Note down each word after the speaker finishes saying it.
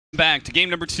Back to game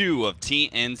number 2 of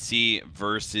TNC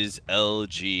versus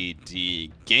LGD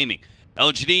Gaming.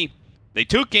 LGD, they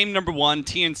took game number 1.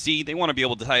 TNC, they want to be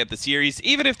able to tie up the series.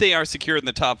 Even if they are secure in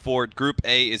the top 4, Group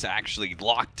A is actually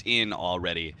locked in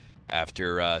already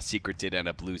after Secret did end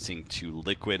up losing to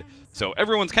Liquid. So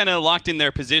everyone's kind of locked in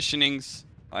their positionings,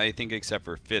 I think, except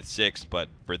for 5th, 6th. But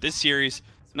for this series,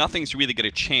 nothing's really going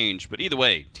to change. But either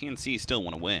way, TNC still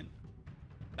want to win.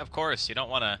 Of course, you don't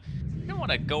want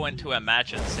to go into a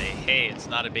match and say, "Hey, it's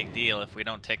not a big deal if we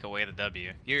don't take away the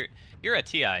W." You're a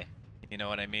TI, you know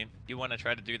what I mean? You want to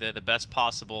try to do the best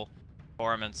possible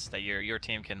performance that your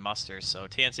team can muster. So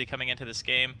TNC coming into this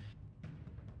game,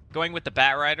 going with the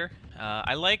Bat Rider.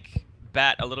 I like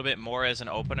Bat a little bit more as an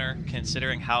opener,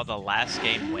 considering how the last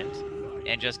game went,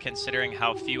 and just considering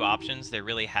how few options they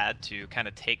really had to kind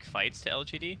of take fights to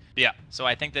LGD. Yeah. So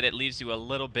I think that it leaves you a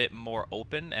little bit more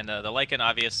open, and the Lycan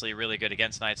obviously really good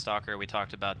against Night Stalker. We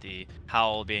talked about the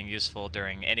Howl being useful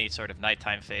during any sort of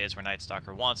nighttime phase where Night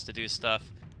Stalker wants to do stuff,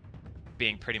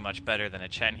 being pretty much better than a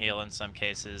Chen heal in some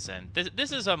cases, and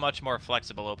this is a much more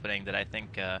flexible opening that I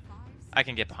think I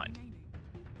can get behind.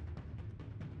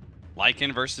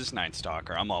 Lycan versus Night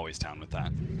Stalker, I'm always down with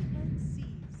that.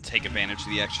 Take advantage of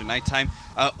the extra nighttime.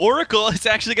 Oracle is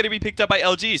actually going to be picked up by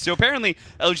LG, so apparently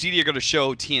LGD are going to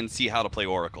show TNC how to play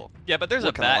Oracle. Yeah, but there's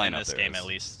a bat in this game at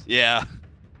least. Yeah.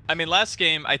 I mean, last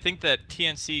game, I think that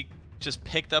TNC just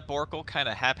picked up Oracle kind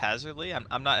of haphazardly.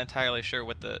 I'm not entirely sure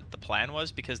what the plan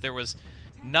was, because there was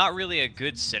not really a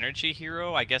good synergy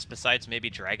hero, I guess, besides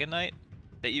maybe Dragon Knight,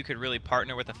 that you could really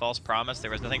partner with a False Promise. There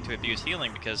was nothing to abuse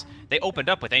healing because they opened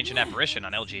up with Ancient Apparition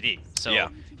on LGD. So yeah.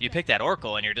 You pick that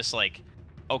Oracle and you're just like,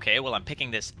 okay, well, I'm picking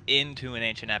this into an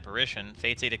Ancient Apparition.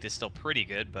 Fate's Edict is still pretty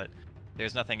good, but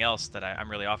there's nothing else that I'm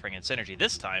really offering in synergy.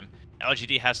 This time,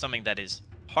 LGD has something that is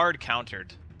hard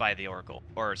countered by the Oracle.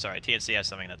 Or, sorry, TNC has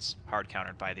something that's hard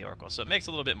countered by the Oracle. So it makes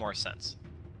a little bit more sense.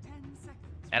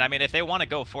 And I mean, if they want to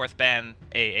go 4th ban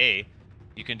AA,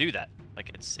 you can do that.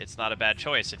 Like, it's not a bad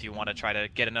choice if you want to try to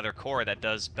get another core that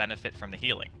does benefit from the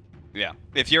healing. Yeah.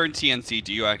 If you're in TNC,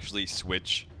 do you actually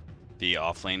switch the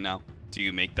offlane now? Do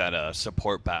you make that a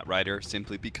support Bat Rider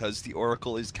simply because the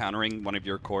Oracle is countering one of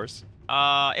your cores?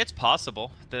 It's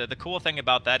possible. The cool thing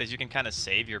about that is you can kind of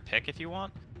save your pick if you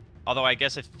want. Although I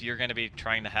guess if you're going to be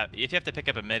trying to if you have to pick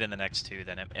up a mid in the next 2,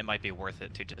 then it might be worth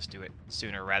it to just do it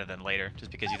sooner rather than later, just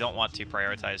because you don't want to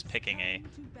prioritize picking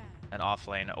an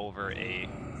offlane over a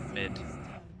mid.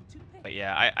 But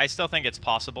yeah, I still think it's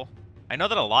possible. I know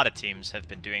that a lot of teams have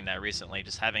been doing that recently,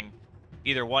 just having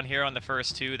either one hero in the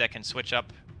first 2 that can switch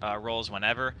up roles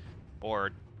whenever, or,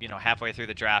 you know, halfway through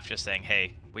the draft just saying,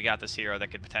 hey, we got this hero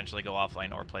that could potentially go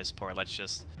offlane or play support. Let's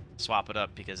just swap it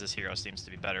up because this hero seems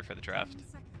to be better for the draft.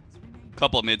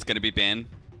 Couple of mids going to be banned.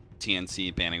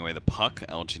 TNC banning away the Puck.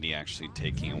 LGD actually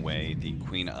taking away the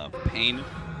Queen of Pain.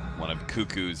 One of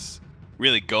Cuckoo's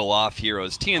really go-off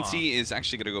heroes. TNC is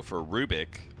actually going to go for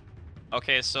Rubik.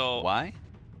 Okay, so... Why?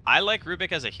 I like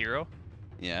Rubik as a hero.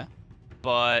 Yeah.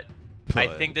 But I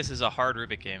think this is a hard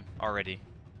Rubik game already.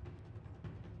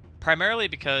 Primarily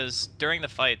because during the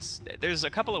fights, there's a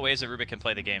couple of ways that Rubik can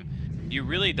play the game. You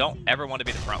really don't ever want to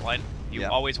be the front line. You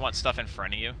always want stuff in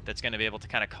front of you that's going to be able to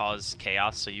kind of cause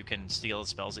chaos so you can steal the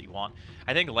spells that you want.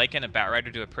 I think Lycan and Bat Rider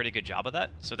do a pretty good job of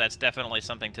that, so that's definitely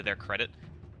something to their credit.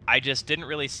 I just didn't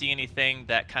really see anything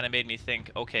that kind of made me think,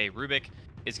 okay, Rubik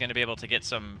is going to be able to get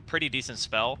some pretty decent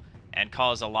spell and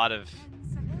cause a lot of,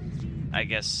 I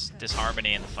guess,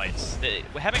 disharmony in the fights.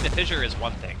 Having the Fissure is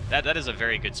one thing. That is a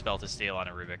very good spell to steal on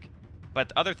a Rubik.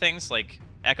 But other things, like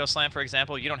Echo Slam, for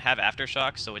example, you don't have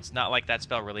Aftershock, so it's not like that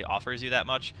spell really offers you that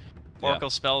much.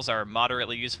 Oracle spells are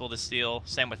moderately useful to steal,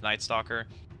 same with Night Stalker.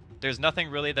 There's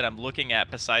nothing really that I'm looking at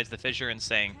besides the Fissure and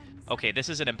saying, okay, this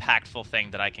is an impactful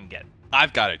thing that I can get.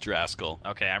 I've got it, Draskell.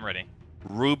 Okay, I'm ready.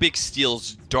 Rubik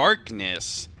steals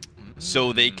Darkness,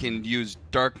 so they can use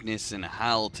Darkness and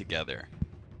Howl together.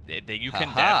 You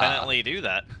can definitely do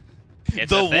that.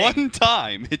 It's the one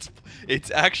time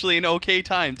it's actually an okay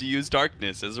time to use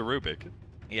Darkness as a Rubik.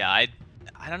 Yeah, I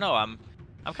don't know. I'm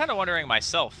kind of wondering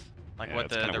myself, like what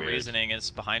the weird reasoning is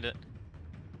behind it.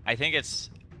 I think it's,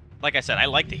 like I said, I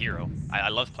like the hero. I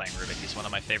love playing Rubik. He's one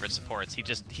of my favorite supports.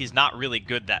 He's not really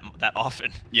good that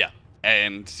often. Yeah,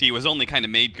 and he was only kind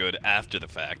of made good after the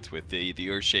fact with the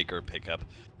Earthshaker pickup.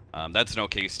 That's an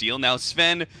okay steal. Now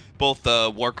Sven, both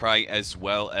Warcry as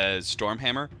well as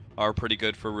Stormhammer are pretty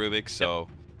good for Rubik, so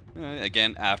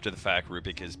again, after the fact,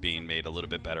 Rubik is being made a little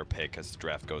bit better pick as the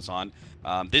draft goes on.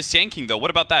 This Sand King, though,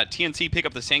 what about that? TNC pick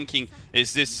up the Sand King.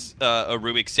 Is this a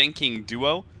Rubik Sand King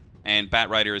duo, and Bat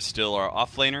Rider is still our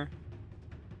offlaner?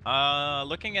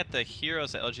 Looking at the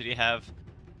heroes that LGD have,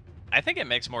 I think it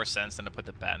makes more sense than to put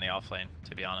the bat in the offlane,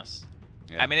 to be honest.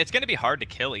 Yeah. I mean, it's going to be hard to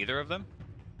kill either of them.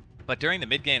 But during the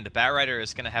mid game, the Bat Rider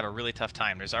is going to have a really tough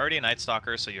time. There's already a Night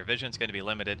Stalker, so your vision's going to be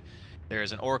limited.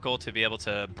 There's an Oracle to be able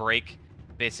to break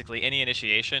basically any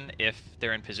initiation if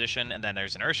they're in position, and then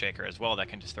there's an Earthshaker as well that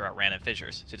can just throw out random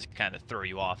fissures to just kind of throw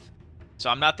you off. So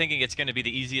I'm not thinking it's going to be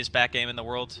the easiest bat game in the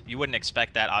world. You wouldn't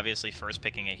expect that, obviously, first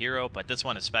picking a hero, but this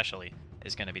one especially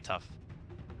is going to be tough.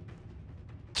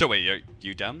 So wait, are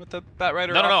you down with the Bat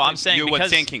Rider? No, I'm saying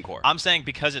because Sand King Core. I'm saying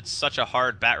because it's such a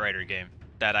hard Bat Rider game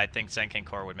that I think Sand King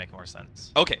Core would make more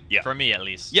sense. Okay, yeah. For me, at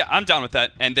least. Yeah, I'm down with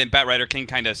that. And then Bat Rider can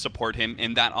kind of support him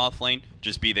in that offlane.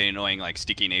 Just be the annoying, like,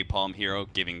 sticky napalm hero,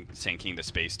 giving Sand King the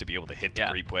space to be able to hit the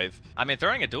creep wave. I mean,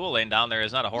 throwing a dual lane down there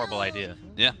is not a horrible idea.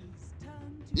 Yeah.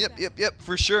 Yep,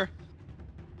 for sure.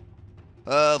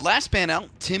 Last ban out,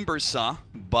 Timbersaw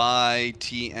by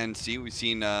TNC. We've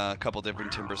seen a couple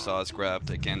different Timbersaws grabbed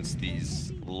against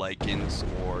these Lycans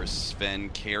or Sven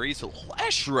carries.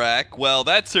 Leshrac, well,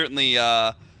 that's certainly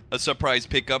a surprise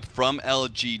pickup from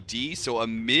LGD. So a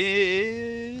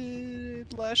mid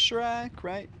Leshrac,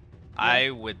 right? Yeah. I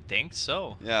would think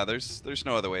so. Yeah, there's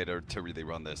no other way to really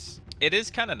run this. It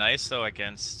is kind of nice, though,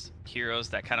 against heroes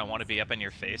that kind of want to be up in your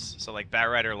face. So, like, Bat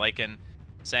Rider, Lycan,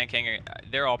 Sand King,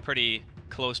 they're all pretty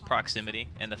close proximity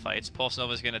in the fights. Pulse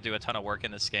Nova's going to do a ton of work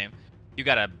in this game. You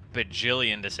got a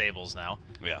bajillion disables now.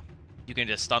 Yeah. You can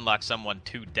just stunlock someone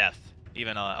to death,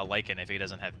 even a Lycan if he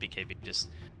doesn't have BKB. Just,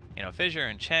 you know, Fissure,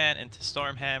 Enchant into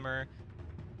Stormhammer,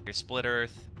 your Split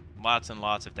Earth, lots and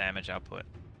lots of damage output.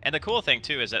 And the cool thing,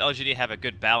 too, is that LGD have a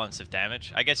good balance of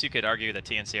damage. I guess you could argue that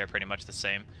TNC are pretty much the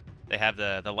same. They have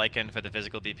the Lycan for the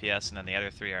physical DPS, and then the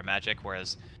other three are magic,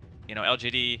 whereas, you know,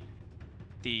 LGD,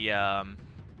 the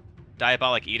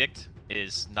Diabolic Edict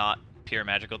is not pure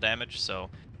magical damage, so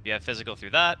you have physical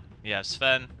through that, you have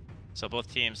Sven, so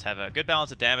both teams have a good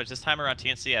balance of damage. This time around,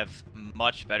 TNC have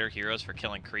much better heroes for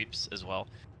killing creeps as well,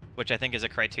 which I think is a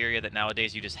criteria that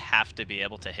nowadays you just have to be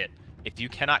able to hit. If you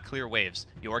cannot clear waves,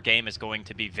 your game is going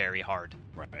to be very hard.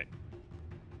 Right.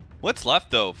 What's left,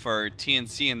 though, for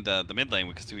TNC in the mid lane?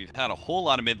 Because we've had a whole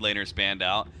lot of mid laners banned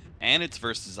out, and it's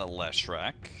versus a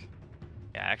Leshrac.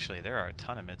 Yeah, actually, there are a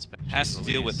ton of mids. Has to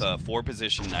deal with a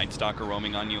 4-position Night Stalker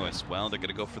roaming on you as well. They're going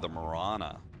to go for the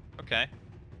Mirana. Okay. A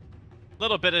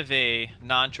little bit of a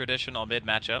non-traditional mid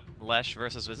matchup. Lesh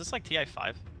versus, was this like TI7?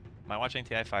 Am I watching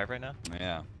TI7 right now?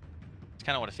 Yeah. It's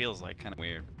kind of what it feels like. Kind of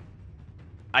weird.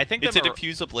 I think it's a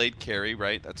Diffuse Blade carry,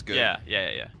 right? That's good. Yeah.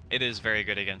 It is very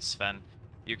good against Sven.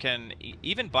 You can,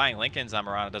 even buying Lincolns on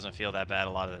Mirana doesn't feel that bad a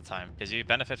lot of the time, because you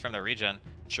benefit from the regen.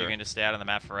 Sure. You can just stay out on the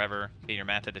map forever, be your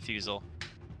Manta Diffusal,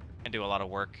 and do a lot of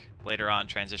work. Later on,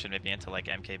 transition maybe into like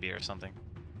MKB or something.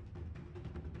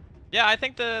 Yeah, I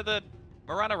think the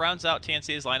Mirana rounds out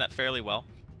TNC's lineup fairly well.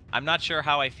 I'm not sure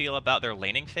how I feel about their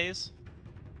laning phase,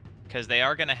 because they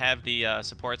are going to have the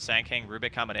support Sand King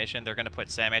Rubik combination. They're going to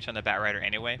put Sam H on the Bat Rider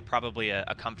anyway, probably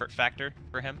a comfort factor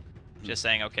for him. Just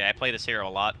saying, okay, I play this hero a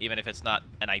lot, even if it's not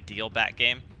an ideal bat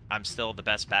game, I'm still the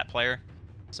best bat player.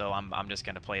 So I'm just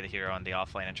going to play the hero on the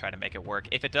offlane and try to make it work.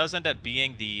 If it does end up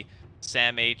being the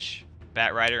Sam H,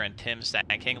 Bat Rider, and Tim Sand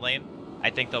King lane, I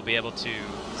think they'll be able to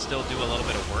still do a little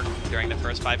bit of work during the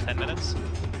first 5-10 minutes.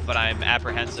 But I'm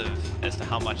apprehensive as to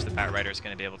how much the Bat Rider is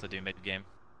going to be able to do mid-game.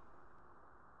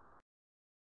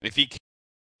 If he can,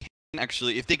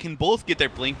 actually, if they can both get their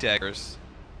Blink Daggers,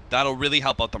 that'll really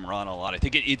help out the Mirana a lot. I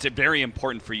think it's very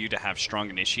important for you to have strong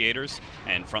initiators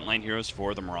and frontline heroes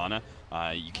for the Mirana.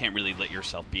 You can't really let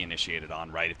yourself be initiated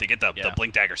on, right? If they get the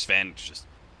Blink Dagger Sven, just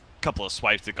a couple of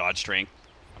swipes to God Strength,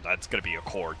 that's going to be a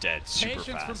core dead super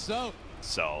fast.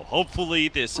 So hopefully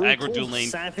this aggro dual lane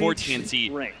for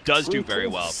TNC does do very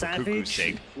well for Cuckoo's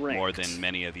sake, more than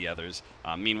many of the others.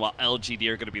 Meanwhile, LGD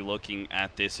are going to be looking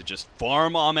at this to just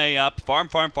farm Ame up,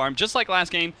 farm, just like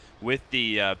last game with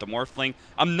the Morphling.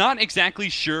 I'm not exactly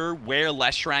sure where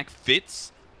Leshrac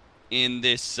fits in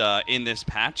this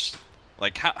patch.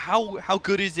 Like how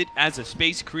good is it as a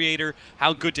space creator?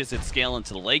 How good does it scale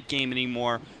into the late game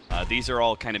anymore? These are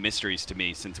all kind of mysteries to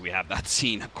me, since we have not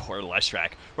seen a core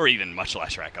Leshrac, or even much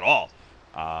Leshrac at all.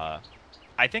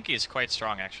 I think he's quite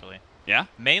strong, actually. Yeah?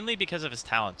 Mainly because of his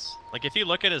talents. Like, if you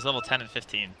look at his level 10 and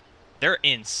 15, they're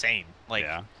insane. Like,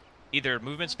 either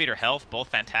movement speed or health, both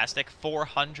fantastic.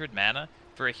 400 mana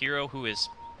for a hero who is,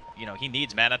 you know, he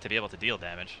needs mana to be able to deal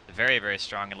damage. Very, very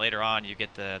strong. And later on, you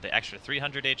get the extra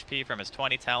 300 HP from his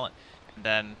 20 talent. And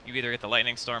then you either get the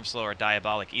Lightning Storm Slow or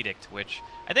Diabolic Edict, which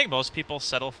I think most people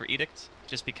settle for Edict,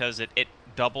 just because it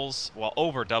doubles, well,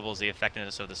 over doubles the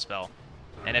effectiveness of the spell.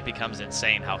 And it becomes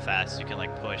insane how fast you can,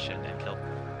 like, push and kill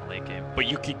in the late game. But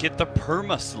you could get the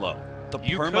perma slow. the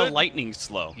perma lightning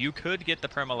slow. You could get the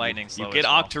perma lightning slow. You get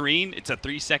Octarine. It's a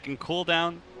 3-second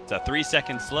cooldown. It's a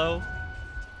 3-second slow.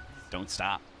 Don't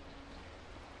stop.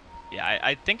 Yeah,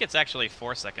 I think it's actually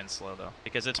 4 seconds slow though,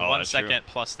 because it's 1 second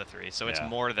plus the 3, so it's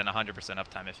more than 100%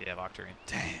 uptime if you have Octarine.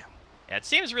 Damn. Yeah, it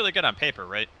seems really good on paper,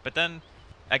 right? But then,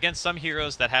 against some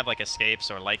heroes that have like escapes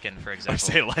or Lycan, for example. I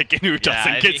say Lycan who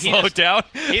doesn't get slowed down.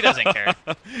 He doesn't care.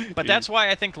 But that's why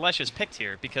I think Lesh is picked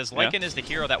here, because Lycan is the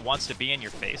hero that wants to be in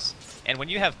your face. And when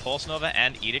you have Pulse Nova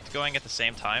and Edict going at the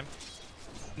same time,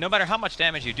 no matter how much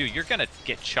damage you do, you're going to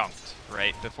get chunked,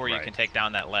 right? Before you can take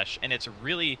down that Lesh. And it's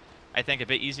really, I think, a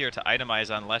bit easier to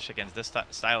itemize on Lesh against this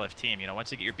style of team. You know,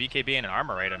 once you get your BKB and an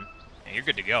armor item, you're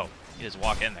good to go. You just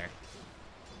walk in there.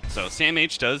 So Sam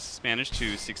H does manage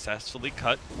to successfully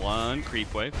cut one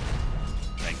creep wave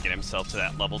and get himself to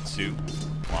that level 2.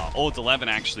 While Old 11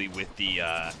 actually with the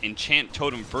enchant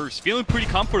totem first, feeling pretty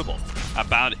comfortable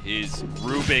about his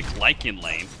Rubik Lycan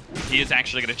lane. He is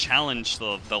actually going to challenge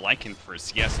the Lycan for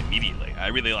CS immediately. I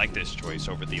really like this choice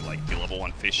over the level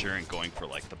 1 Fisher and going for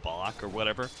like the Balak or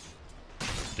whatever.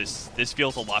 This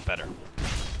feels a lot better.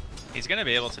 He's going to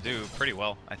be able to do pretty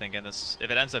well, I think, in this.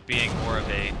 If it ends up being more of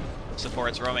a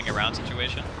supports roaming around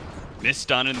situation.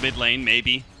 Misstun in the mid lane,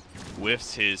 maybe.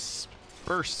 Whiffs his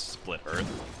first split earth,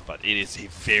 but it is a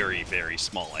very, very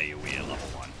small AoE at level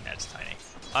 1. That's tiny.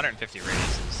 150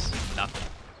 radius is nothing.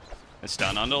 A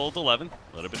stun onto Old 11.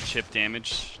 A little bit of chip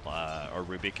damage, or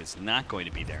Rubik is not going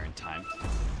to be there in time.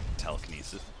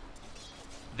 Telekinesis.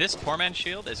 This Poor Man's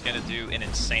Shield is going to do an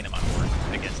insane amount of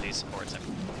work against these supports.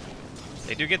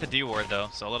 They do get the D ward though,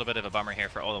 so a little bit of a bummer here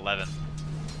for Old 11.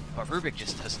 But Rubik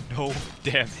just does no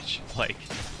damage. Like,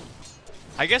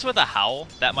 I guess with a Howl,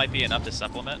 that might be enough to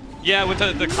supplement. Yeah, with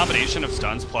the combination of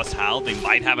stuns plus Howl, they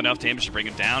might have enough damage to bring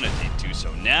him down, and they do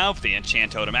so now. If the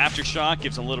Enchant Totem Aftershock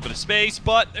gives him a little bit of space,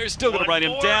 but they're still going to write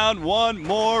him down. One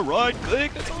more right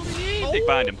click, that's all they need. They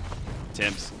find him.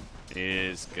 Tims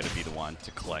is going to be the one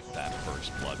to collect that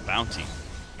first blood bounty.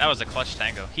 That was a clutch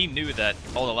tango. He knew that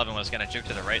Old 11 was going to juke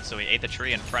to the right, so he ate the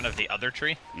tree in front of the other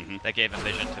tree. That gave him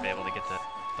vision to be able to get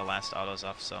the last autos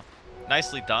off, so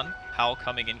nicely done. Howl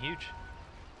coming in huge.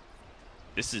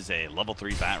 This is a level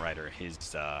 3 Batrider.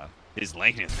 His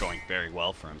lane is going very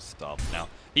well for himself. Now,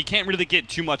 he can't really get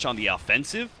too much on the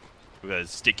offensive,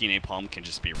 because Sticky Napalm can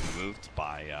just be removed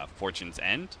by Fortune's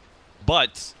End,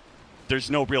 but there's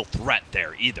no real threat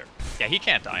there either. Yeah, he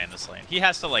can't die in this lane. He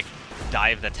has to, like,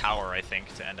 dive the tower, I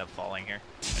think, to end up falling here.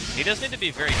 He does need to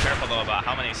be very careful, though, about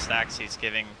how many stacks he's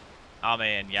giving Ame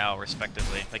and Yao,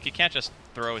 respectively. Like, you can't just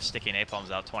throw his Sticky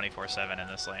Napalms out 24/7 in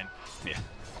this lane. Yeah.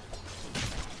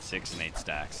 6 and 8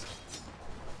 stacks.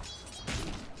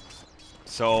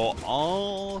 So,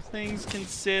 all things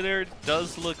considered,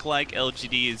 does look like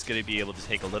LGD is going to be able to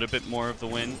take a little bit more of the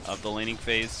win of the laning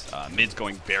phase. Mid's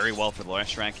going very well for the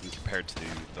last ranking compared to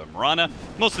the Mirana,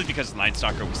 mostly because the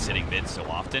Nightstalker was sitting mid so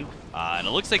often. And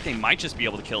it looks like they might just be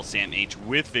able to kill Sam H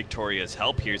with Victoria's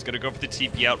help here. He's going to go for the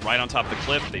TP out right on top of the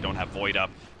cliff. They don't have Void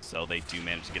up, so they do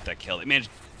manage to get that kill.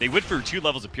 They went for 2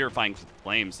 levels of Purifying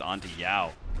Flames onto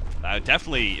Yao.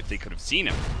 Definitely, if they could have seen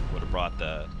him, would have brought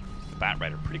the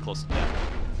Batrider pretty close to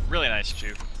death. Really nice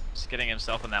juke. Just getting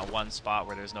himself in that one spot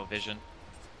where there's no vision.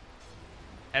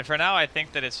 And for now, I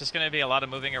think that it's just going to be a lot of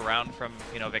moving around from,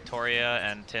 you know, Victoria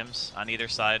and Tims on either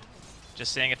side.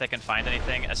 Just seeing if they can find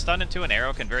anything. A stun into an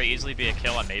arrow can very easily be a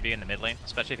kill on maybe in the mid lane,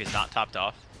 especially if he's not topped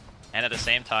off. And at the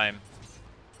same time,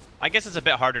 I guess it's a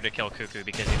bit harder to kill Cuckoo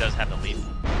because he does have the leap.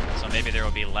 So maybe there will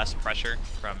be less pressure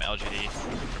from LGD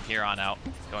from here on out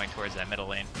going towards that middle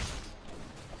lane.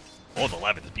 Old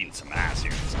 11 is beating some ass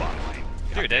here in the bottom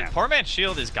lane. Dude, Poor Man's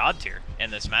Shield is god tier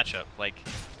in this matchup. Like,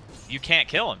 you can't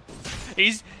kill him.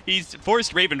 He's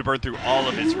forced Raven to burn through all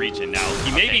of his region. Now,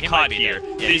 he may be caught here.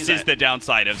 Yeah, this is the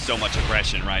downside of so much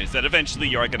aggression, right? Is that eventually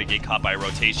you are going to get caught by a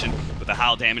rotation. With the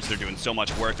Howl damage, they're doing so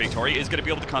much work. Victoria is going to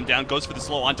be able to come down, goes for the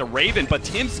slow onto Raven, but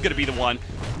Tim's going to be the one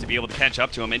to be able to catch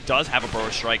up to him. It does have a Burrow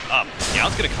Strike up.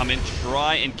 Yao's going to come in,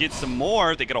 try and get some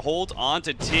more. They get a hold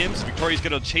onto Tim's. Victoria's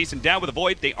going to chase him down with a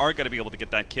Void. They are going to be able to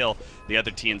get that kill. The other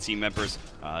TNC members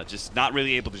just not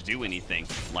really able to do anything.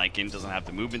 Lycan doesn't have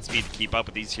the movement speed to keep up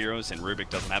with these heroes, and Rubik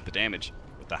doesn't have the damage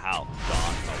with the Howl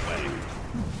gone away.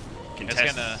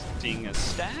 Contesting a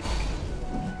stack.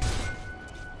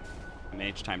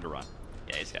 Mage, time to run.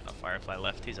 Yeah, he's got no Firefly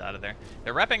left. He's out of there.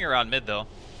 They're wrapping around mid, though.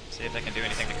 See if they can do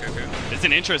anything to Cuckoo. It's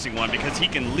an interesting one because he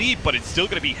can leap, but it's still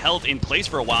going to be held in place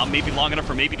for a while, maybe long enough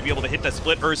for maybe to be able to hit that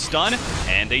split or stun,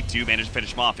 and they do manage to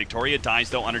finish him off. Victoria dies,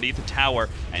 though, underneath the tower,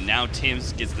 and now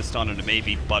Tims gets the stun onto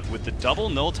maybe, but with the double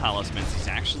null talismans, he's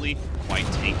actually quite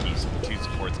tanky, so the 2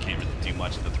 supports can't really do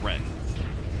much of the threat.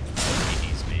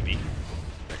 Maybe.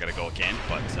 gonna go again,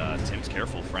 but Tim's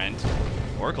careful, friend.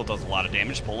 Oracle does a lot of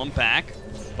damage, pull him back,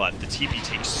 but the TP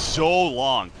takes so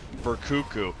long for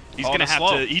Cuckoo. He's gonna have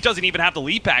to, he doesn't even have to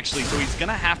leap actually, so he's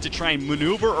gonna have to try and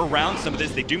maneuver around some of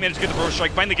this. They do manage to get the burrow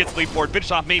strike, finally gets the leap forward,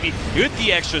 finish off maybe with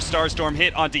the extra Starstorm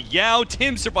hit onto Yao.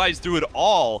 Tim survives through it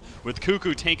all with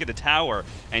Cuckoo tanking the tower,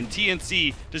 and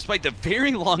TNC, despite the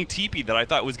very long TP that I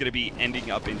thought was gonna be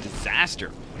ending up in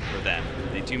disaster for them,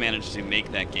 they do manage to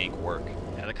make that gank work.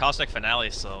 Yeah, the Caustic Finale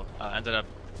still ended up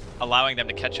allowing them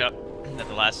to catch up at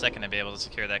the last second and be able to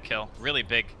secure that kill. Really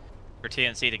big for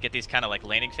TNC to get these kind of like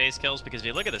laning phase kills, because if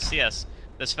you look at the CS,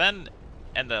 the Sven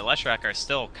and the Leshrac are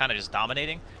still kind of just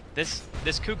dominating. This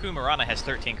Cuckoo Mirana has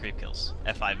 13 creep kills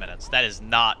at 5 minutes. That is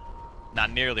not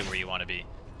nearly where you want to be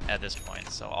at this point.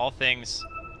 So all things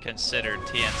considered,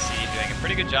 TNC doing a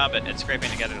pretty good job at scraping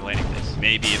together the laning phase.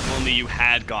 Maybe if only you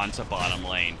had gone to bottom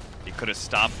lane, you could have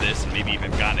stopped this and maybe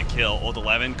even gotten a kill. Old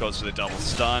 11 goes for the double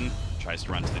stun, tries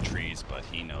to run to the trees, but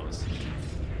he knows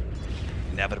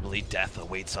inevitably death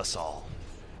awaits us all.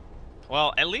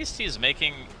 Well, at least he's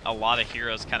making a lot of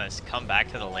heroes kind of come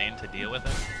back to the lane to deal with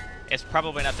him. It's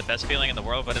probably not the best feeling in the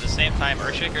world, but at the same time,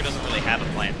 Earthshaker doesn't really have a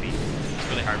plan B. It's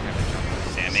really hard for him to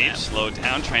jump. Sam H slowed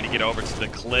down, trying to get over to the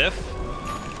cliff.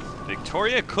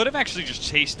 Victoria could have actually just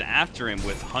chased after him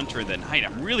with Hunter the Knight.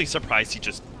 I'm really surprised he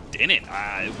just didn't.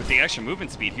 With the extra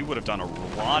movement speed, he would have done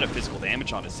a lot of physical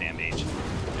damage onto Sam H.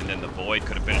 And then the Void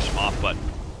could have finished him off, but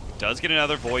does get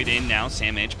another Void in now.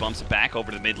 Sam H bumps it back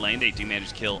over to the mid lane. They do manage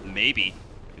to kill maybe.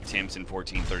 Timson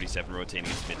 1437 rotating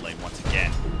his mid lane once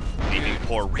again, leaving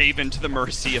poor Raven to the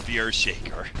mercy of the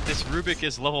Earthshaker. This Rubik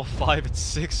is level 5 in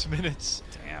 6 minutes.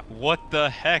 Damn. What the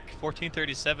heck?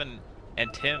 1437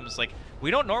 and Tim's, like,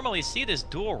 we don't normally see this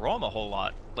dual roam a whole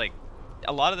lot. Like,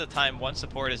 a lot of the time one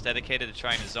support is dedicated to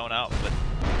trying to zone out, but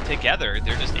together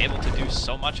they're just able to do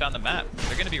so much on the map.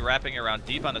 They're going to be wrapping around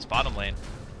deep on this bottom lane.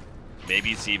 Maybe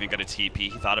he's even going to TP. He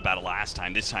thought about it last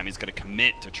time. This time he's going to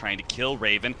commit to trying to kill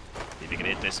Raven. Maybe going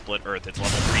to hit this split earth. It's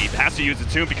level 3. Has to use it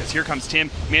soon because here comes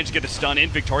Tim. Managed to get the stun in.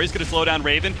 Victoria's going to slow down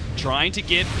Raven. Trying to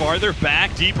get farther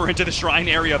back, deeper into the shrine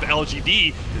area of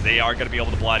LGD. They are going to be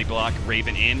able to bloody block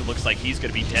Raven in. Looks like he's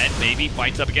going to be dead. Maybe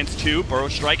fights up against 2. Burrow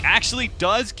Strike actually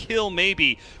does kill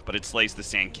Maybe, but it slays the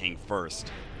Sand King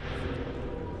first.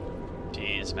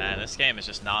 Jeez, man. This game is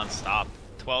just non-stop.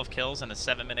 12 kills in a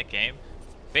 7-minute game.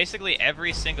 Basically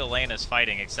every single lane is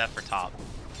fighting except for top.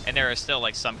 And there is still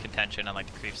like some contention on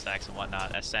like the creep stacks and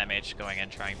whatnot, as Sam H going in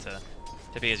trying to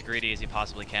be as greedy as he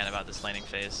possibly can about this laning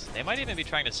phase. They might even be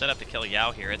trying to set up to kill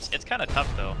Yao here. It's kind of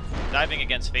tough though, diving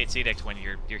against Fate's Edict when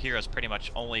your heroes pretty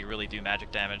much only really do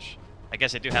magic damage. I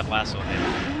guess they do have lasso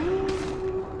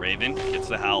maybe. Raven gets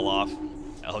the howl off.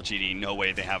 LGD, no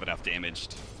way they have enough damage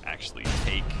to actually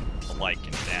take a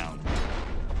Lycan down.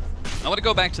 I want to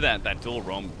go back to that dual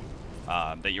roam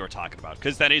that you were talking about,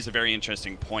 because that is a very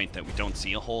interesting point that we don't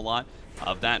see a whole lot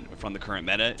of that from the current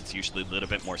meta. It's usually a little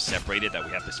bit more separated, that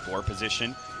we have this 4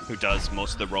 position who does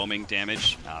most of the roaming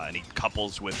damage, and he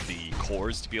couples with the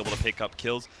cores to be able to pick up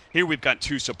kills. Here we've got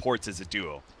 2 supports as a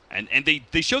duo, and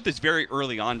they showed this very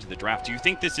early on to the draft. Do you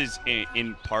think this is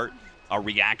in part a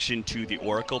reaction to the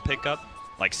Oracle pickup?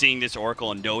 Like seeing this Oracle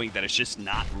and knowing that it's just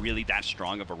not really that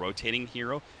strong of a rotating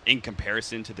hero in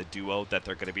comparison to the duo that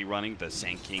they're going to be running, the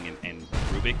Sand King and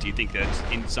Rubik. Do you think that's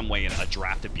in some way a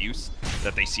draft abuse,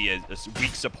 that they see a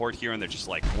weak support here and they're just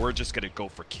like, we're just going to go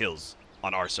for kills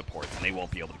on our support and they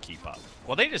won't be able to keep up?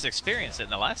 Well, they just experienced it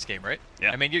in the last game, right? Yeah.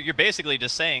 I mean, you're basically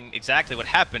just saying exactly what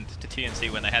happened to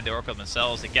TNC when they had the Oracle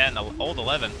themselves. Again, old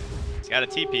 11. He's got a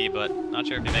TP, but not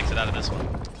sure if he makes it out of this one.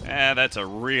 That's a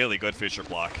really good Fisher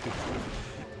block.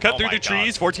 Cut through the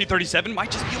trees, 1437 might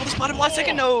just be able to spot him last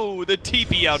second. No, the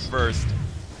TP out first.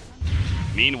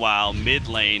 Meanwhile, mid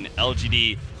lane,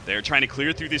 LGD, they're trying to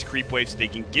clear through this creep wave so they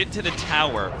can get to the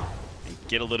tower and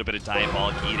get a little bit of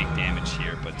Diabolic Edict damage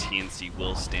here, but TNC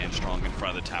will stand strong in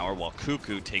front of the tower while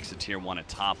Cuckoo takes a tier 1 at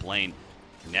top lane.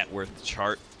 Net worth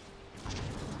chart.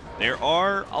 There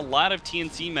are a lot of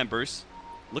TNC members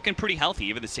looking pretty healthy,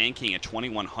 even the Sand King at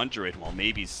 2100, while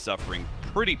Maybe's suffering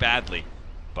pretty badly.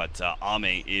 But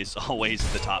Ame is always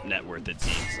the top net worth, it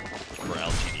seems, for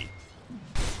LGD.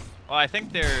 Well, I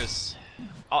think there's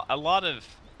a lot of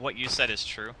what you said is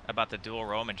true about the dual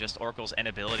roam and just Oracle's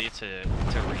inability to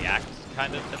react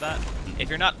kind of to that. If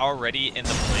you're not already in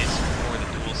the place before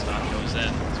the dual stun goes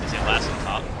in, it's because it lasts on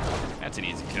top. That's an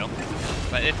easy kill.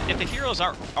 But if the heroes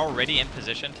aren't already in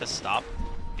position to stop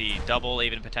the double,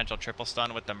 even potential triple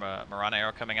stun with the Mirana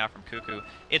arrow coming out from Cuckoo,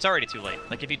 it's already too late.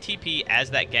 Like, if you TP as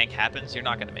that gank happens, you're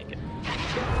not going to make it.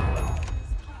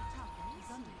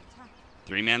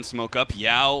 3-man smoke up.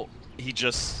 Yao, he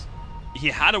just he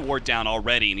had a ward down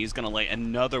already, and he's going to lay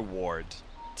another ward.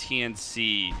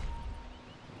 TNC,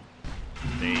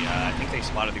 I think they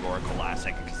spotted the Oracle last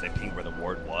second because they pinged where the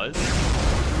ward was.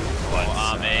 But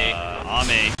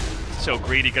Ame, so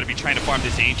greedy, going to be trying to farm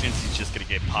this Ancients. He's just going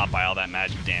to get popped by all that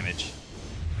magic damage.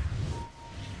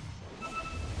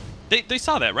 They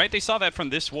saw that, right? They saw that from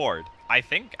this ward. I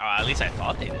think, at least I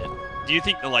thought they did. Do you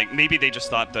think, like, maybe they just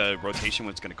thought the rotation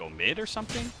was going to go mid or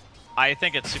something? I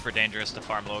think it's super dangerous to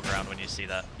farm low ground when you see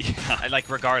that. Yeah. Like,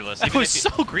 regardless. That was so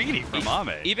greedy from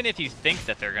Ame. Even if you think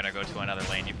that they're going to go to another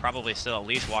lane, you probably still at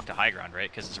least walk to high ground, right?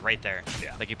 Because it's right there.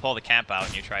 Yeah. Like, you pull the camp out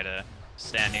and you try to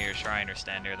stand near your shrine or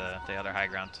stand near the other high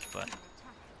ground. But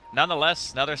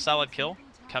nonetheless, another solid kill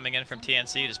coming in from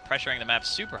TNC, just pressuring the map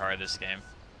super hard this game.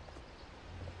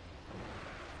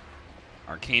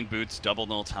 Arcane Boots, double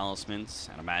null talismans,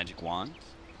 and a magic wand.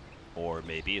 Or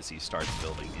maybe as he starts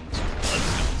building into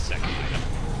Bloodstone's second item.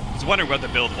 I was wondering what the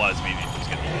build was. Maybe it was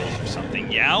going to be Bills or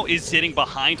something. Yao is sitting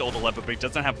behind Old11, but he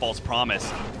doesn't have False Promise.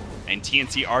 And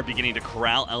TNC are beginning to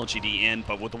corral LGD in,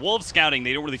 but with the Wolves scouting,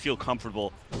 they don't really feel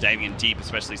comfortable diving in deep,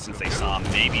 especially since they saw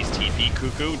maybe's TP.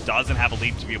 Cuckoo doesn't have a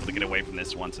leap to be able to get away from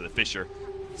this one, so the Fisher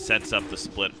sets up the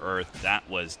split earth. That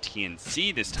was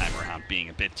TNC this time around, being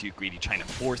a bit too greedy, trying to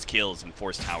force kills and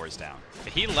force towers down.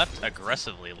 He leapt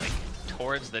aggressively, like,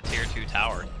 towards the tier 2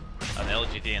 tower of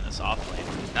LGD in this off lane.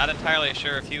 Not entirely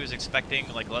sure if he was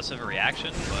expecting, like, less of a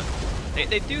reaction, but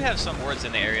they do have some wards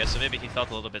in the area, so maybe he felt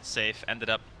a little bit safe, ended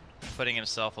up putting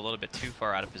himself a little bit too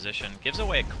far out of position. Gives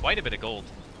away quite a bit of gold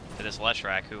to this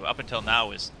Leshrac, who up until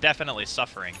now is definitely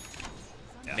suffering.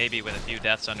 Yeah. Maybe with a few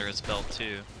deaths under his belt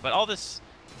too. But all this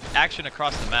action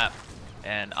across the map,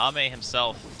 and Ame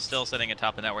himself still sitting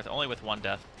atop the net worth, only with 1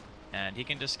 death, and he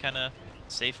can just kind of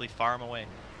safely farm away.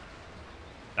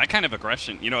 That kind of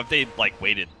aggression, you know, if they like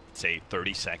waited, say,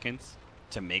 30 seconds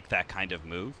to make that kind of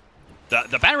move,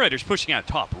 the Bat Rider's pushing out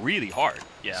top really hard.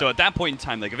 Yeah. So at that point in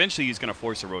time, like, eventually he's going to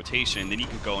force a rotation, then he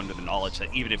can go into the knowledge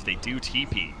that even if they do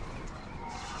TP,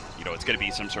 you know, it's going to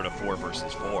be some sort of 4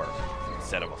 versus 4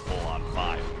 instead of a full-on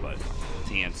 5. But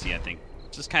TNC, I think,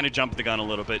 just kind of jumped the gun a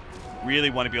little bit. Really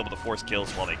want to be able to force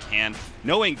kills while they can,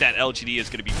 knowing that LGD is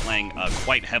going to be playing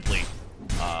quite heavily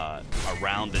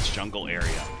around this jungle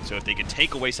area. So if they can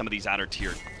take away some of these outer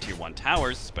tier 1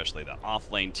 towers, especially the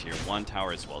off lane tier 1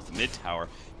 tower as well as the mid tower,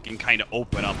 can kind of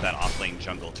open up that off lane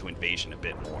jungle to invasion a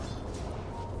bit more.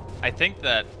 I think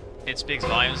that it speaks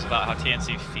volumes about how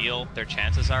TNC feel their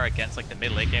chances are against like the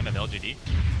mid late game of LGD,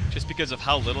 just because of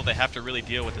how little they have to really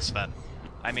deal with the Sven.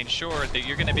 I mean, sure, that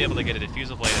you're going to be able to get a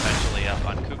diffusal blade eventually up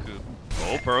on Cuckoo.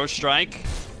 Oh, Burrow Strike.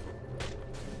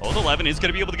 Old11 is going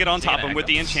to be able to get on top of him with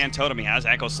the Enchant Totem. He has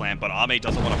Echo Slam, but Ame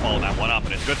doesn't want to follow that one up.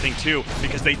 And it's a good thing, too,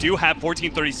 because they do have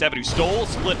 1437, who stole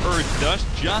Split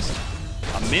Earth just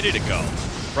a minute ago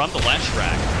from the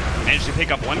Leshrac. Managed to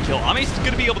pick up 1 kill. Ame's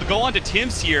going to be able to go on to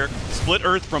Tim's here. Split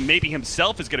Earth from maybe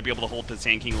himself is going to be able to hold the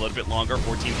Sand King a little bit longer.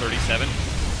 1437.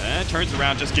 Turns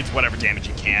around, just gets whatever damage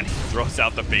he can. Throws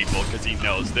out the Fateful because he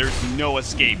knows there's no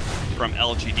escape from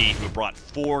LGD, who brought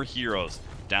 4 heroes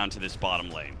down to this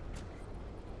bottom lane.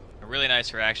 A really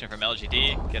nice reaction from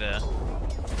LGD. Get a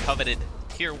coveted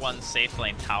tier 1 safe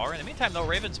lane tower. In the meantime, though,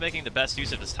 Raven's making the best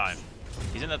use of his time.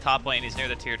 He's in the top lane, he's near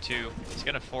the tier 2. He's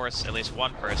going to force at least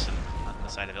 1 person on the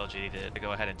side of LGD to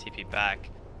go ahead and TP back.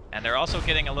 And they're also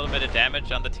getting a little bit of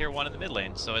damage on the tier 1 in the mid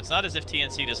lane. So it's not as if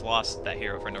TNC just lost that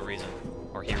hero for no reason.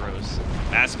 Or heroes.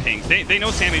 Mass pings. They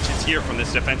know Sam H is here from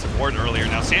this defensive ward earlier.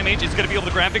 Now Sam H is going to be able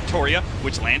to grab Victoria,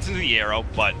 which lands into the arrow,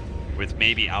 but with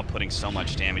maybe outputting so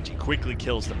much damage, he quickly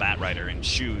kills the Bat Rider and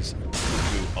shoos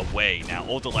away. Now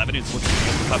Old11 is looking to be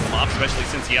able to cut them off, especially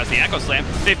since he has the Echo Slam.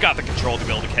 They've got the control to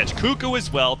be able to catch Cuckoo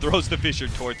as well. Throws the Fisher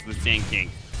towards the Sand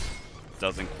King.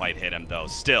 Doesn't quite hit him though.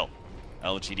 Still,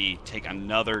 LGD take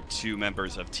another 2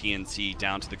 members of TNC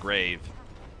down to the grave.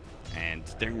 And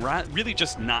they're really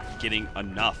just not getting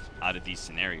enough out of these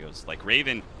scenarios. Like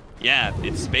Raven, yeah,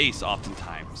 it's space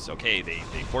oftentimes. Okay, they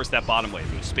force that bottom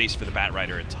wave. There's space for the Bat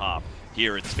Rider at top.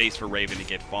 Here, it's space for Raven to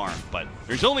get farmed. But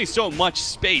there's only so much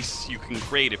space you can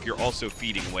create if you're also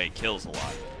feeding away kills a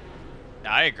lot.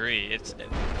 I agree.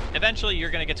 Eventually, you're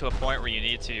going to get to a point where you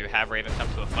need to have Raven come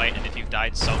to a fight, and if you've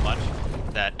died so much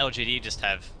that LGD just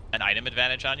have an item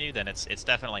advantage on you, then it's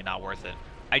definitely not worth it.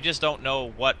 I just don't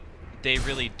know what they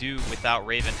really do without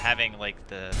Raven having like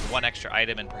the 1 extra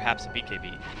item and perhaps a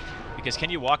BKB. Because can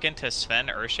you walk into Sven,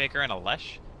 Earthshaker, and a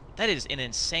Lesh? That is an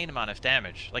insane amount of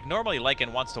damage. Like normally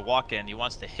Lycan wants to walk in, he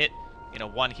wants to hit, you know,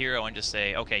 1 hero and just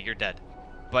say, okay, you're dead.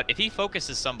 But if he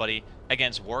focuses somebody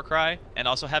against Warcry and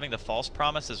also having the False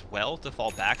Promise as well to fall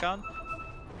back on,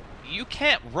 you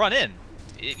can't run in.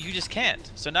 you just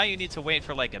can't. So now you need to wait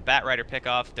for like a Bat Rider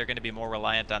pickoff. They're going to be more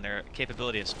reliant on their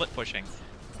capability of split pushing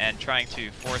and trying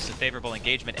to force a favorable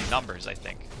engagement in numbers, I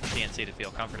think, for TNC to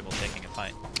feel comfortable taking a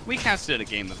fight. We casted a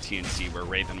game of TNC where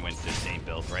Raven went the same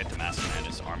build, right? The Master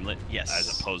Madness Armlet, yes,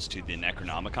 as opposed to the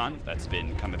Necronomicon. That's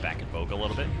been coming back in vogue a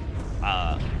little bit.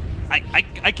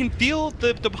 I can feel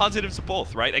the positives of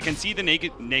both, right? I can see the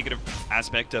negative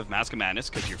aspect of Mask of Madness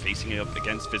because you're facing it up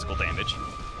against physical damage.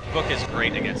 Book is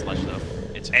great against Lesh, though.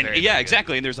 It's very yeah, good.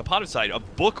 exactly. And there's a positive side. A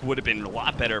Book would have been a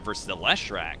lot better versus the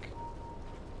Leshrac.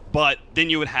 But then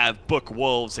you would have Book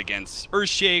Wolves against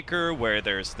Earthshaker, where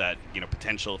there's that, you know,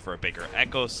 potential for a bigger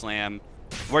Echo Slam.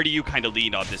 Where do you kind of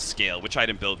lean on this scale? Which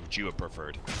item build would you have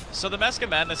preferred? So the Mask of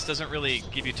Madness doesn't really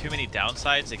give you too many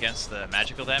downsides against the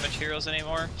magical damage heroes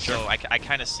anymore. Sure. So I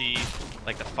kind of see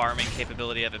like the farming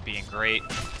capability of it being great.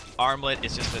 Armlet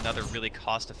is just another really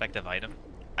cost-effective item.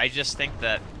 I just think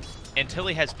that until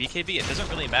he has BKB, it doesn't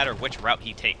really matter which route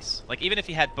he takes. Like, even if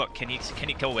he had Book, can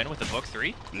he go in with the Book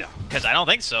 3? No. Because I don't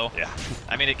think so. Yeah.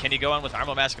 I mean, can he go in with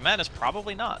Armlet Mask of Madness?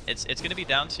 Probably not. It's going to be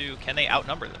down to, can they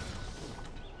outnumber them?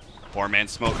 4-man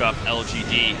smoke up,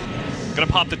 LGD. Gonna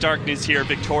pop the darkness here.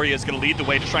 Victoria's gonna lead the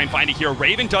way to try and find a hero.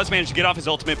 Raven does manage to get off his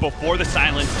ultimate before the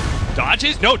silence.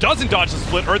 Dodges? No, doesn't dodge the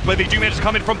split earth, but they do manage to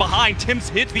come in from behind. Tim's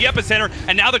hits the epicenter,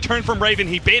 and now the turn from Raven.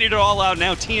 He baited it all out.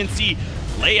 Now TNC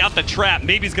lay out the trap.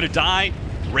 Maybe he's gonna die.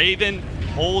 Raven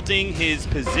holding his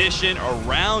position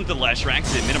around the Leshrac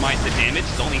to minimize the damage.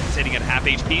 He's only sitting at half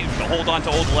HP. To hold on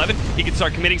to old 11, he can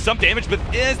start committing some damage, but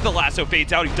as the lasso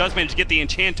fades out, he does manage to get the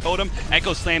enchant totem.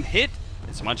 Echo Slam hit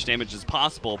as much damage as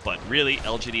possible, but really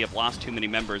LGD have lost too many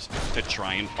members to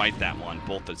try and fight that one.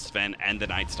 Both the Sven and the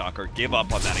Night Stalker give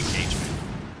up on that engagement.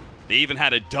 They even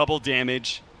had a double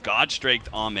damage God Strength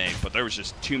Ame, but there was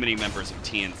just too many members of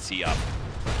TNC up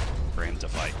for him to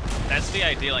fight. That's the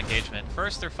ideal engagement.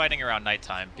 First, they're fighting around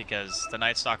nighttime because the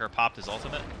Night Stalker popped his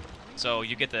ultimate. So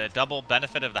you get the double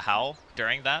benefit of the Howl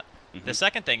during that. The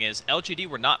second thing is LGD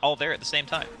were not all there at the same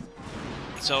time.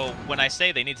 So when I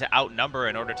say they need to outnumber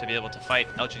in order to be able to fight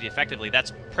LGD effectively,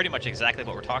 that's pretty much exactly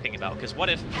what we're talking about. Because what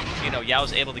if, you know,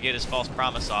 Yao's able to get his false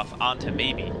promise off onto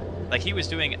Maybe? Like, he was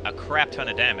doing a crap ton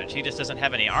of damage. He just doesn't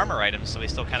have any armor items, so he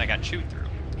still kind of got chewed through.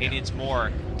 He needs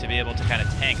more to be able to kind of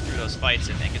tank through those fights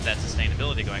and get that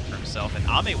sustainability going for himself. And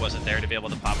Ame wasn't there to be able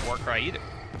to pop Warcry either.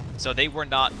 So they were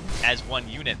not as one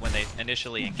unit when they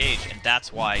initially engaged, and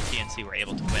that's why TNC were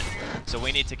able to win. So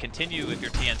we need to continue, if you're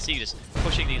TNC, just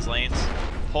pushing these lanes,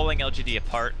 pulling LGD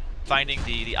apart, finding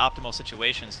the optimal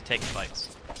situations to take the fights.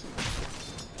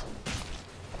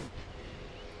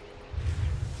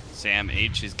 Sam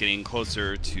H is getting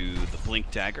closer to the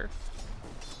Blink Dagger.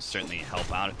 Certainly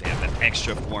help out if they have that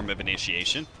extra form of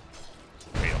initiation.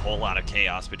 Create a whole lot of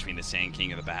chaos between the Sand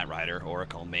King and the Bat Rider.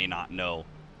 Oracle may not know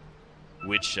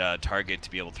which target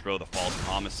to be able to throw the false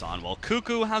promise on. Well,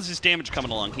 Cuckoo, how's his damage coming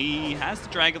along? He has the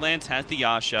Dragonlance, has the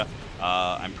Yasha.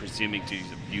 I'm presuming to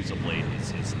use a blade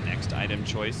is his next item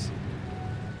choice.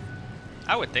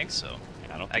 I would think so.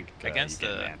 I don't think against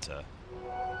the Manta.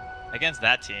 Against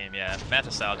that team, yeah.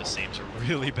 Manta style just seems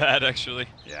really bad, actually.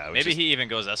 Yeah. Maybe he even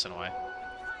goes SNY.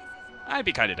 I'd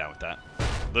be kind of down with that.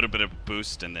 A little bit of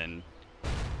boost, and then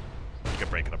you could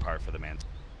break it apart for the Manta.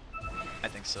 I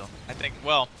think so. I think,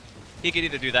 well, he could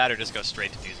either do that or just go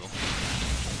straight to Diesel.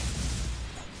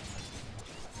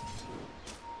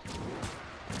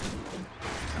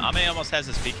 Ame almost has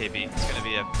this BKB. It's going to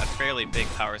be a fairly big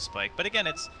power spike. But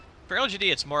again, for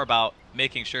LGD, it's more about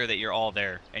making sure that you're all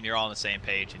there and you're all on the same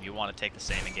page and you want to take the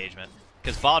same engagement.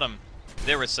 Because bottom,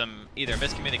 there was some either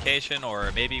miscommunication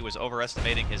or maybe he was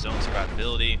overestimating his own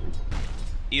survivability.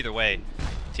 Either way,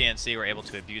 TNC were able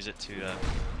to abuse it to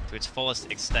its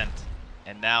fullest extent.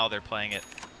 And now they're playing it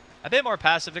a bit more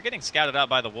passive. They're getting scouted out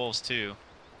by the Wolves too.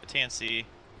 The TNC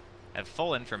have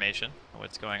full information on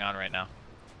what's going on right now.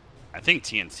 I think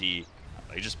TNC,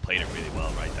 they just played it really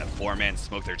well, right? That 4-man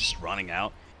smoke, they're just running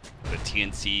out. But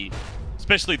TNC,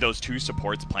 especially those two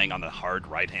supports playing on the hard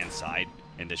right-hand side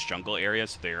in this jungle area,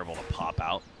 so they're able to pop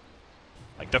out.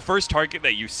 Like, the first target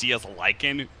that you see as a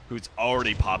Lycan, who's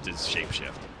already popped his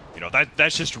shapeshift. You know,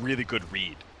 that's just really good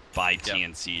read by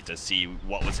TNC to see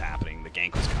what was happening. The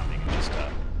gank was coming, and just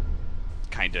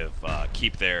kind of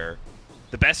keep the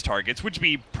best targets, which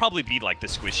probably be like the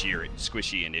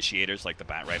squishy initiators, like the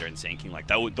Bat Rider and Sand King. Like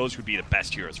those would be the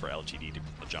best heroes for LGD to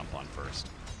jump on first.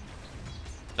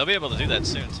 They'll be able to do that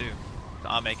soon too.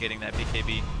 Ame getting that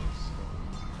BKB.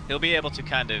 He'll be able to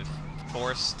kind of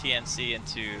force TNC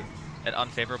into an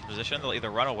unfavorable position. They'll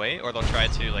either run away or they'll try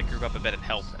to like group up a bit and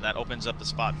help, and that opens up the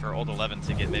spot for old 11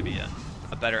 to get maybe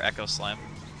a better Echo Slam.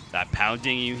 That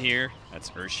pounding you hear, that's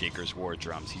Earthshaker's war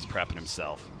drums. He's prepping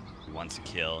himself. He wants a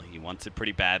kill. He wants it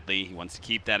pretty badly. He wants to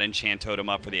keep that enchant totem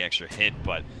up for the extra hit,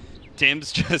 but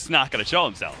Tim's just not going to show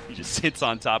himself. He just sits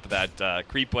on top of that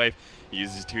creep wave. He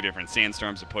uses 2 different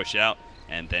sandstorms to push out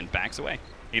and then backs away.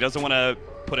 He doesn't want to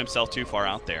put himself too far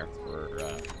out there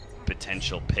for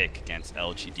potential pick against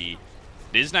LGD.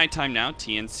 It is nighttime now.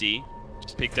 TNC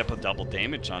just picked up a double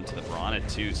damage onto the Brawn at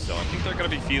 2, so I think they're going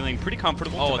to be feeling pretty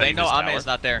comfortable. Oh, they know Ame is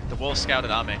not there. The Wolves scouted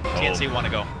Ame. TNC want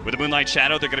to go. With the Moonlight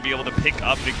Shadow, they're going to be able to pick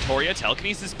up Victoria.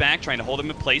 Telekinesis back, trying to hold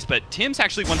him in place, but Tim's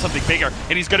actually won something bigger,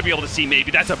 and he's going to be able to see maybe.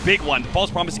 That's a big one.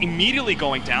 False Promise immediately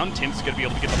going down. Tim's going to be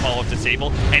able to get the follow-up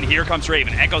disable, and here comes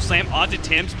Raven. Echo Slam onto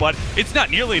Tim's, but it's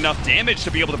not nearly enough damage to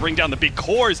be able to bring down the big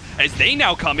cores as they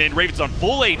now come in. Raven's on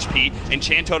full HP, and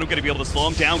Enchant Totem going to be able to slow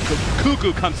him down.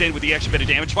 Cuckoo comes in with the extra bit of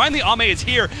damage. Finally, Ame is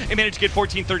here and managed to get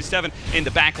 1437 in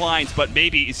the back lines, but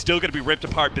maybe he's still going to be ripped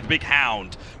apart by the big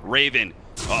hound. Raven,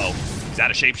 he's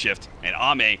out of shapeshift, and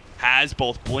Ame has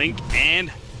both blink and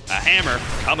a hammer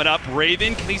coming up.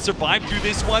 Raven, can he survive through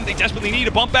this one? They desperately need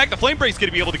a bump back. The Flame Break's going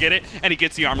to be able to get it, and he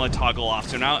gets the armlet toggle off.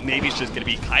 So now maybe it's just going to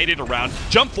be kited around,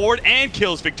 jump forward, and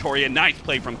kills Victoria. Nice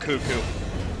play from Cuckoo.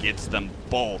 Gets them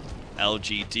both.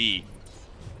 LGD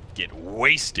get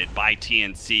wasted by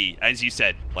TNC. As you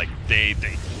said, like, they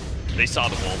saw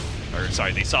the wolf. Or,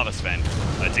 sorry, they saw the Sven.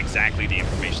 That's exactly the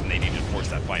information they needed to force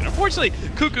that fight. Unfortunately,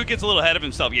 Cuckoo gets a little ahead of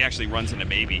himself. He actually runs into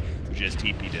Maybe, who just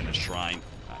TP'd in a shrine.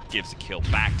 Gives a kill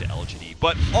back to LGD.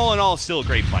 But all in all, still a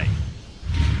great fight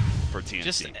for TNC.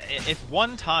 Just, if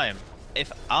one time,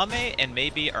 if Ame and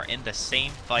Maybe are in the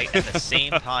same fight at the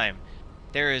same time,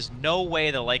 there is no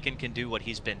way the Lycan can do what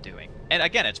he's been doing. And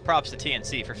again, it's props to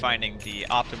TNC for finding the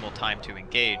optimal time to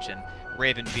engage, and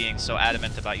Raven being so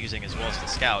adamant about using his wolves to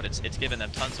scout. It's given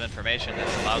them tons of information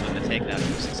that's allowed them to take now 2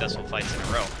 successful fights in a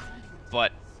row.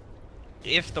 But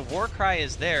if the Warcry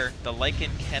is there, the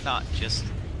Lycan cannot just,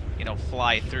 you know,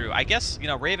 fly through. I guess, you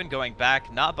know, Raven going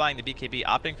back, not buying the BKB,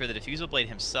 opting for the Diffusal Blade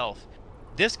himself.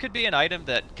 This could be an item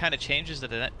that kind of changes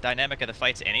the dynamic of the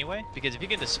fights anyway, because if you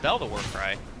can dispel the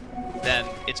Warcry, then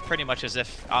it's pretty much as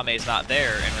if Ame's not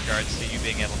there in regards to you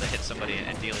being able to hit somebody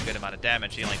and deal a good amount of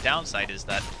damage. The only downside is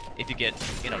that if you get,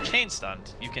 you know, chain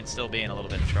stunned, you can still be in a little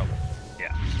bit of trouble.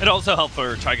 Yeah, it also helped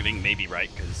for targeting Maybe, right?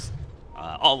 Because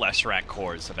all Leshrac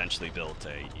cores eventually built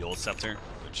a Yule Scepter,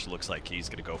 which looks like he's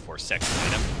going to go for a second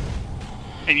item.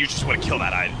 And you just want to kill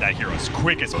that hero as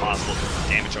quick as possible because the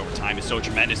damage over time is so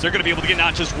tremendous. They're going to be able to get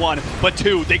not just 1, but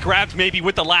 2. They grabbed Maybe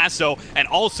with the lasso and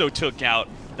also took out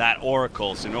that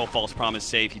Oracle, so no False Promise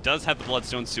save. He does have the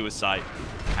Bloodstone Suicide,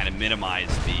 kind of minimize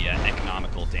the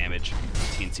economical damage.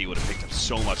 TNC would have picked up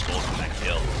so much gold from that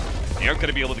kill. They are going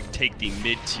to be able to take the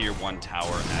mid-tier 1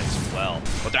 tower as well.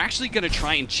 But they're actually going to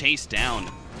try and chase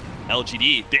down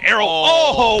LGD. The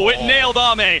arrow, it nailed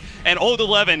Ame. And Old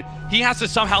 11, he has to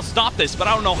somehow stop this, but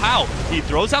I don't know how. He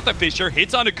throws out the Fissure,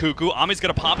 hits onto Cuckoo. Ame's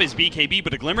going to pop his BKB,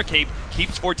 but a Glimmer Cape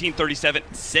keeps 1437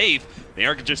 safe. They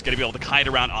are just going to be able to kite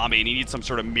around Ame, and he needs some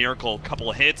sort of miracle. Couple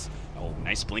of hits. Oh,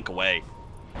 nice blink away.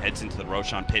 Heads into the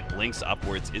Roshan pit, blinks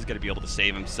upwards, is going to be able to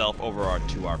save himself over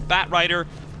to our Bat Rider,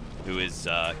 who is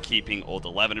keeping Old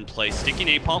 11 in place. Sticky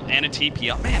Napalm and a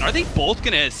TP up. Man, are they both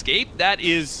going to escape? That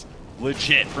is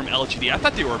legit from LGD. I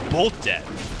thought they were both dead.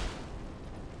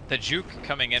 The juke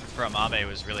coming in from Ame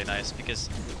was really nice because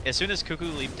as soon as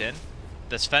Cuckoo leaped in,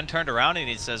 the Sven turned around and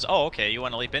he says, oh, okay, you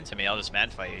want to leap into me, I'll just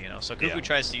man-fight you, you know? So Cuckoo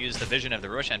tries to use the vision of the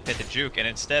Roshan pit to juke, and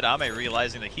instead Ame,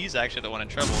 realizing that he's actually the one in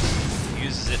trouble,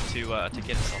 uses it to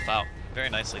get himself out. Very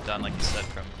nicely done, like you said,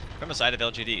 from the side of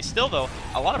LGD. Still, though,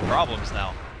 a lot of problems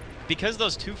now. Because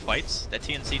those 2 fights that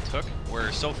TNC took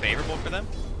were so favorable for them,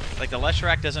 like the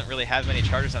Leshrac doesn't really have many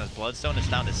charges on his Bloodstone, it's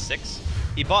down to 6.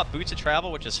 He bought Boots of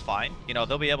Travel, which is fine. You know,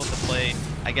 they'll be able to play,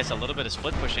 I guess, a little bit of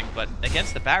split pushing, but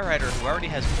against the Bat Rider, who already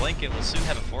has Blink and will soon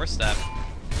have a 4-step,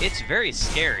 it's very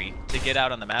scary to get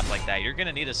out on the map like that. You're going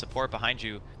to need a support behind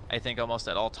you, I think, almost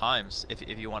at all times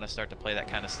if you want to start to play that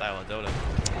kind of style of Dota.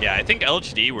 Yeah, I think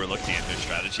LGD were looking at their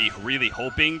strategy, really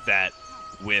hoping that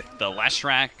with the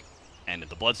Leshrac and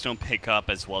the Bloodstone pickup,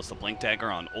 as well as the Blink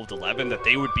Dagger on Old 11, that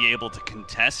they would be able to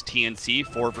contest TNC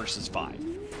 4 versus 5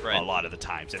 a lot of the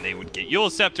times. And they would get Yule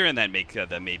Scepter and then make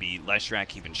the maybe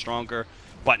Leshrac even stronger.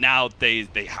 But now they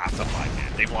have to fight,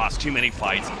 man. They've lost too many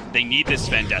fights. They need this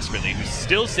Sven desperately, who's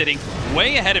still sitting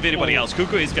way ahead of anybody else.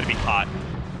 Cuckoo is going to be caught.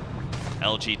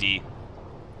 LGD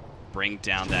bring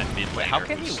down that mid laner. Wait, how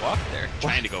can he walk there?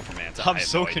 Trying to go for Manta. I'm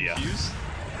so confused.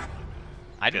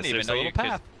 I didn't even know you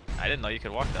could. I didn't know you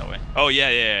could walk that way. Oh,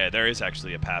 yeah. There is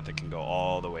actually a path that can go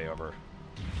all the way over.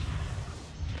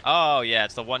 Oh, yeah,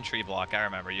 it's the 1 tree block. I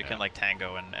remember. You can, like,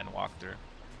 tango and walk through.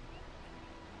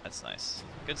 That's nice.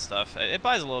 Good stuff. It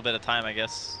buys a little bit of time, I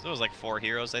guess. There was like 4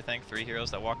 heroes, I think. 3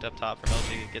 heroes that walked up top from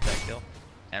LG to get that kill.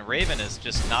 And Raven has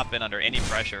just not been under any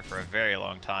pressure for a very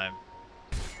long time.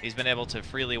 He's been able to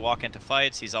freely walk into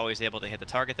fights. He's always able to hit the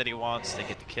target that he wants. They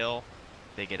get the kill.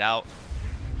 They get out.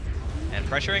 And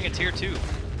pressuring a tier 2,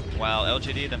 while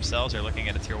LGD themselves are looking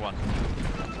at a tier 1.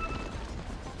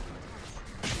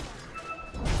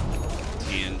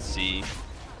 TNC.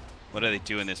 What do they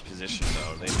do in this position,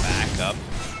 though? They back up.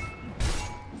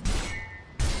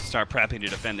 Start prepping to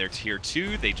defend their tier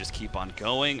 2. They just keep on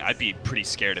going. I'd be pretty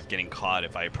scared of getting caught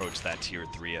if I approach that tier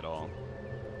 3 at all.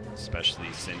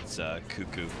 Especially since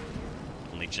Cuckoo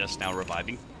only just now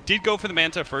reviving. Did go for the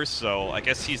Manta first, so I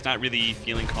guess he's not really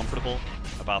feeling comfortable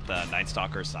about the Night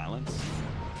Stalker silence.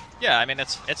 Yeah, I mean,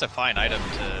 it's a fine item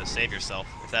to save yourself.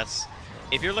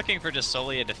 If you're looking for just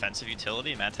solely a defensive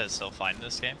utility, Manta is still fine in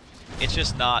this game. It's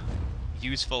just not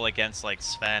useful against like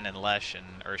Sven and Lesh and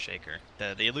Earthshaker.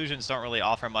 The illusions don't really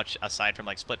offer much aside from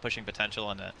like split pushing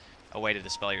potential and a way to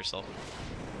dispel yourself.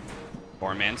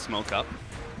 4-man smoke up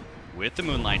with the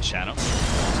Moonlight Shadow.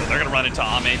 So they're gonna run into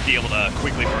Ame, be able to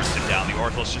quickly burst him down. The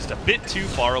Oracle's just a bit too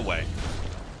far away.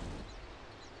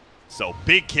 So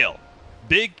big kill.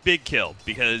 Big kill,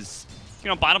 because you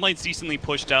know, bottom lane's decently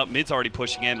pushed out, mid's already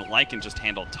pushing in, Lycan just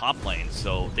handled top lane,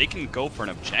 so they can go for an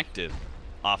objective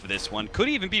off of this one. Could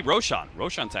even be Roshan.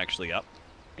 Roshan's actually up.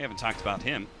 We haven't talked about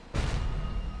him.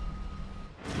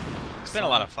 It's been a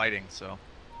lot of fighting, so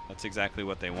that's exactly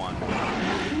what they want.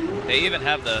 They even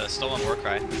have the Stolen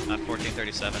Warcry on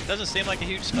 1437. Doesn't seem like a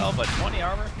huge spell, but 20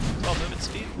 armor, 12 movement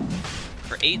speed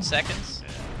for 8 seconds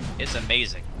is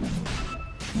amazing.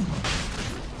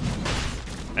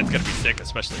 That's gonna be sick,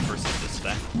 especially versus this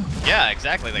stack. Yeah,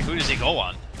 exactly. Like, who does he go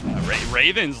on?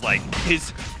 Raven's like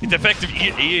his effective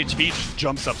EHP just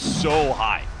jumps up so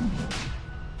high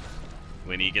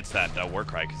when he gets that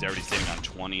Warcry, because he's already sitting on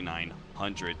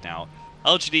 2,900 now.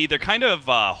 LGD, they're kind of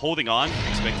holding on,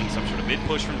 expecting some sort of mid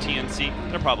push from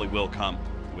TNC. There probably will come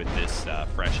with this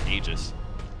fresh Aegis.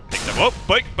 Picked up.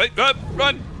 Oh,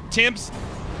 run, Tims.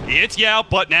 He hits Yao,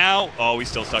 but now, oh, he's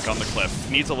still stuck on the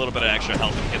cliff. Needs a little bit of extra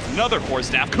help. He gets another Force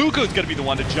Staff. Cuckoo's going to be the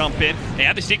one to jump in. They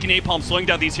have the Sticky Napalm slowing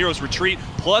down these heroes' retreat,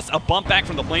 plus a bump back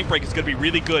from the Flame Break is going to be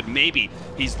really good. Maybe.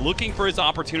 He's looking for his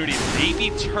opportunity to maybe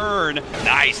turn.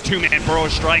 Nice 2-man Burrow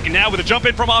Strike. And now with a jump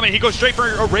in from Ame, he goes straight for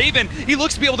a Raven. He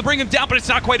looks to be able to bring him down, but it's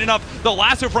not quite enough. The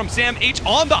lasso from Sam H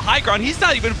on the high ground. He's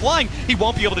not even flying. He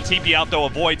won't be able to TP out, though.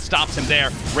 Avoid stops him there.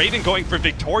 Raven going for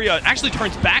Victoria. Actually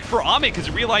turns back for Ame because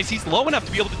he realized he's low enough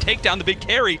to be able to take down the big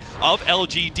carry of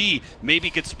LGD. Maybe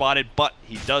gets spotted, but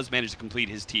he does manage to complete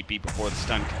his TP before the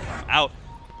stun can come out.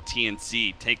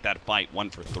 TNC take that fight 1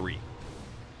 for 3.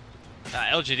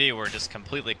 LGD were just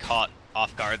completely caught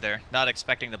off guard there, not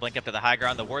expecting the blink up to the high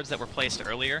ground. The wards that were placed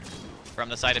earlier from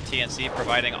the side of TNC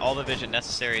providing all the vision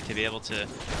necessary to be able to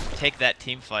take that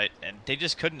team fight, and they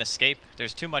just couldn't escape.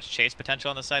 There's too much chase potential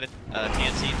on the side of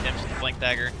TNC. Tims with the blink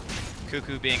dagger,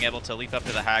 Cuckoo being able to leap up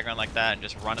to the high ground like that and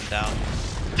just run him down.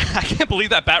 I can't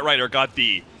believe that Bat Rider got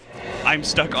the I'm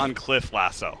stuck on cliff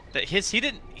lasso.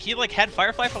 He like had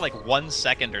Firefly for like 1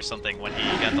 second or something when he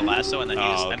got the lasso, and then he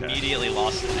just immediately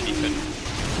lost it, and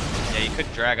he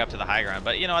couldn't drag up to the high ground.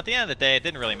 But you know, at the end of the day, it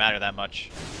didn't really matter that much.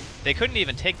 They couldn't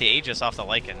even take the Aegis off the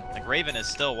Lycan. Like, Raven is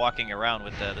still walking around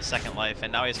with the second life,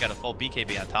 and now he's got a full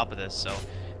BKB on top of this. So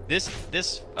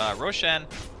this Roshan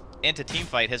into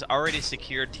teamfight has already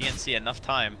secured TNC enough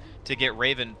time to get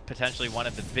Raven potentially one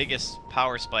of the biggest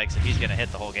power spikes if he's going to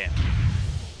hit the whole game.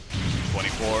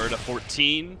 24 to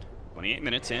 14, 28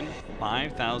 minutes in,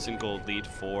 5,000 gold lead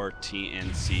for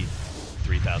TNC,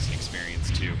 3,000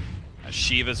 experience too.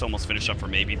 Shiva's almost finished up for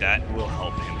maybe. That will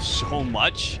help him so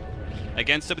much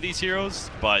against some of these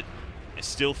heroes, but I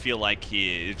still feel like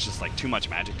it's just like too much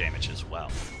magic damage as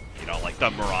well. You know, like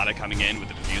the Murata coming in with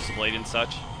the Diffuser Blade and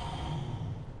such.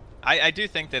 I do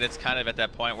think that it's kind of at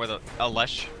that point where a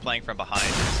Lesh playing from behind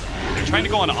is... They're trying to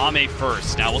go on Ame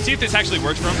first. Now, we'll see if this actually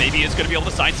works for him. Maybe he's going to be able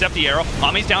to sidestep the arrow.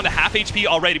 Ame's down to half HP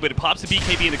already, but it pops the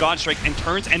BKB and the God Strike and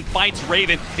turns and fights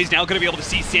Raven. He's now going to be able to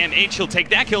see Sam H. He'll take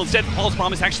that kill. Instead, Paul's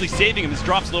Promise actually saving him. This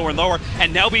drops lower and lower,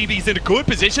 and now BB's in a good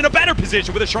position, a better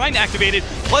position with a Shrine activated,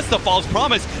 plus the False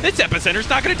Promise. This Epicenter's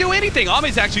not going to do anything.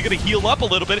 Ame's actually going to heal up a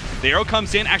little bit. The arrow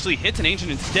comes in, actually hits an Ancient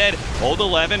instead. Hold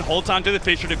 11, holds on to the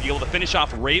Fisher to be able to finish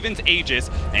off Raven's Aegis,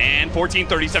 and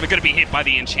 1437 going to be hit by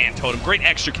the Enchant Totem. Great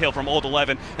extra kill from Old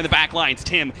 11. And the back lines,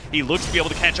 Tim, he looks to be able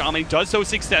to catch Ame, does so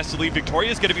successfully.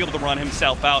 Victoria's going to be able to run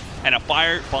himself out, and a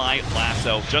fire by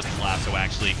Lasso, just Lasso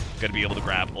actually, going to be able to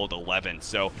grab Old 11.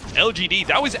 So LGD,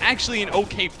 that was actually an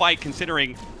okay fight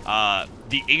considering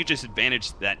the Aegis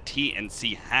advantage that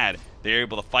TNC had. They're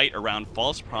able to fight around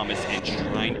False Promise, and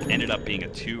Shrine ended up being a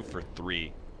 2 for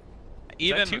 3.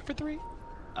 Even 2 for 3?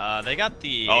 They got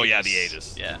the Oh Aegis. yeah, the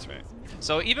Aegis. Yeah. That's right.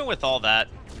 So even with all that,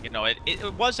 you know,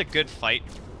 it was a good fight,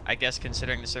 I guess,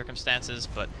 considering the circumstances,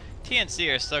 but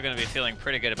TNC are still going to be feeling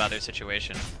pretty good about their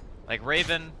situation. Like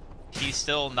Raven, he's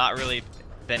still not really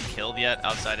been killed yet,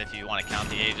 outside if you want to count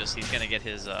the Aegis. He's going to get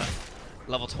his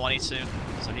level 20 soon,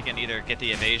 so he can either get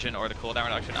the evasion or the cooldown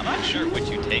reduction. I'm not sure which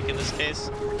you take in this case.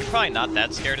 You're probably not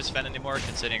that scared of Sven anymore,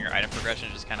 considering your item progression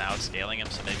is just kind of outscaling him,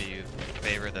 so maybe you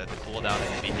favor the cooldown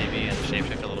and the BKB and the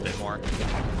shapeshift a little bit more.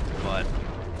 But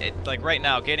like right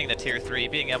now, getting the tier 3,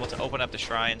 being able to open up the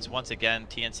shrines, once again,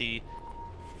 TNC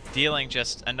dealing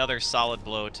just another solid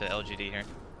blow to LGD here.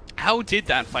 How did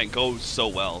that fight go so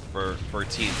well for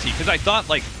TNC? Because I thought,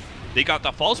 like, they got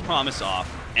the False Promise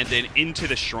off, and then into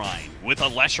the Shrine, with a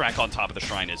Leshrac on top of the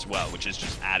Shrine as well, which is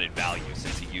just added value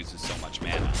since he uses so much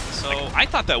mana. So like, I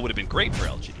thought that would have been great for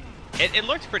LGD. It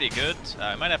looked pretty good.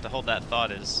 I might have to hold that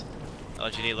thought as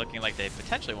LGD looking like they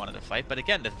potentially wanted to fight. But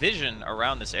again, the vision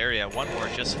around this area, one more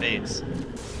just fades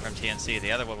from TNC.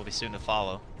 The other one will be soon to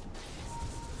follow.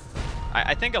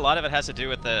 I think a lot of it has to do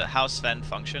with how Sven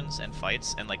functions and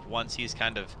fights, and like once he's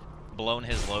kind of blown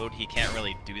his load, he can't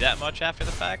really do that much after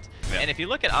the fact. Yeah. And if you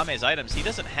look at Ame's items, he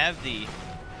doesn't have the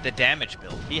damage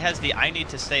build. He has the I need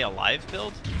to stay alive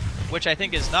build, which I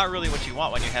think is not really what you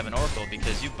want when you have an Oracle,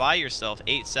 because you buy yourself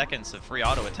 8 seconds of free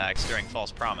auto attacks during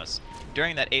False Promise.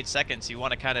 During that 8 seconds, you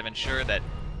want to kind of ensure that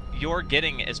you're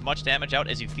getting as much damage out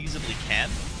as you feasibly can.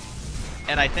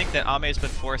 And I think that Ame's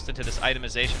been forced into this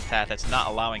itemization path that's not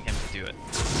allowing him to do it.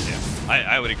 Yeah,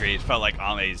 I would agree. It felt like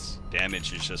Ame's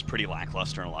damage is just pretty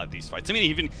lackluster in a lot of these fights. I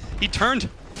mean, he turned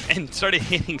and started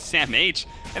hitting Sam H,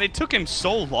 and it took him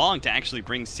so long to actually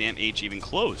bring Sam H even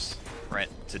close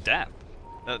to death.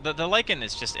 The Lycan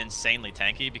is just insanely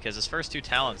tanky because his first 2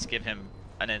 talents give him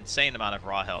an insane amount of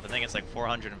raw health. I think it's like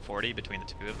 440 between the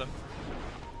 2 of them.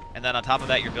 And then on top of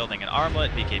that, you're building an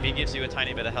armlet. BKB gives you a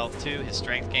tiny bit of health too. His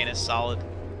strength gain is solid.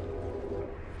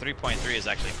 3.3 is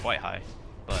actually quite high.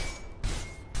 But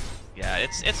yeah,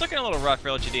 it's looking a little rough for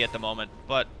LGD at the moment.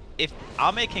 But if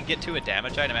Ame can get to a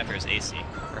damage item after his AC,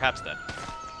 perhaps then.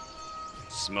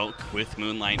 Smoke with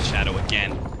Moonlight Shadow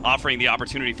again, offering the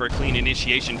opportunity for a clean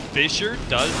initiation. Fisher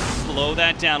does slow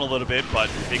that down a little bit, but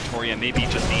Victoria may be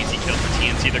just an easy kill for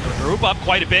TNC. They're going to group up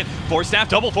quite a bit. Force Staff,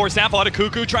 double Force Staff on a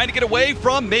Cuckoo, trying to get away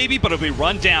from maybe, but it'll be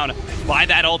run down by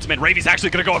that ultimate. Ravi's actually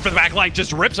going to go for the back line,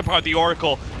 just rips apart the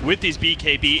Oracle with his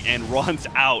BKB and runs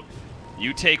out.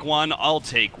 You take one, I'll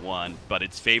take one, but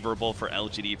it's favorable for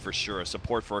LGD for sure.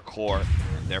 Support for a core.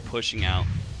 They're pushing out.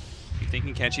 They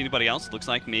can catch anybody else. Looks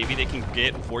like maybe they can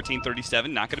get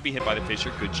 1437. Not going to be hit by the Fisher.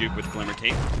 Good juke with Glimmer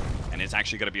Cape. And is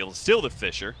actually going to be able to steal the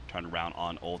Fisher. Turn around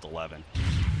on Old 11.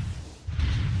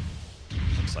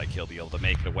 Looks like he'll be able to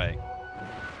make it away.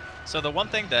 So the one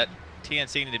thing that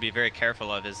TNC need to be very careful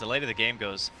of is the later the game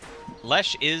goes,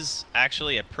 Lesh is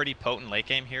actually a pretty potent late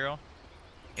game hero.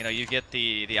 You know, you get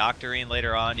the Octarine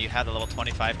later on. You have the level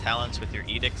 25 talents with your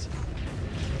Edict.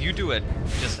 You do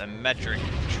just a metric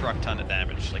truck ton of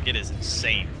damage. Like, it is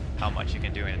insane how much you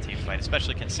can do in a team fight,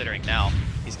 especially considering now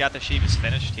he's got the Sheeva's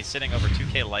finished. He's sitting over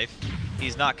 2k life.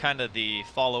 He's not kind of the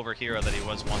fall over hero that he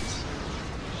was once.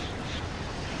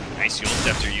 Nice Fuel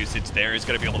Scepter usage there. He's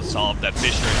going to be able to solve that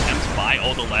Fisher attempt by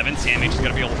Old 11. Sam H is going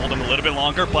to be able to hold him a little bit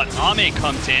longer, but Ame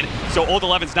comes in, so Old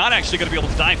 11's not actually going to be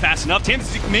able to die fast enough.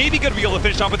 Tim's maybe going to be able to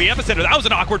finish off with the Epicenter. That was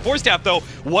an awkward Force Staff, though.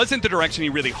 Wasn't the direction he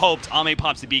really hoped. Ame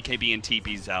pops the BKB and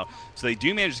TP's out, so they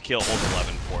do manage to kill Old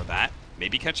 11 for that.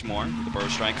 Maybe catch more. The Burrow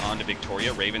Strike onto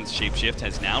Victoria. Raven's Shapeshift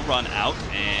has now run out,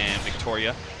 and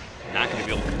Victoria not going to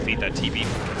be able to complete that TP.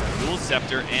 Fuel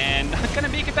Scepter, and not going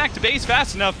to make it back to base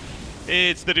fast enough.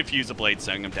 It's the Diffuser Blade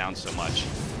slowing him down so much.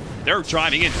 They're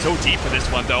driving in so deep for this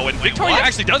one, though, and Victoria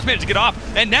actually does manage to get off,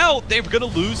 and now they're going to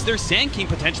lose their Sand King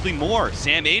potentially more.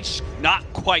 Sam H, not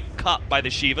quite cut by the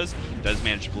Shivas, does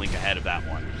manage to blink ahead of that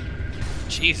one.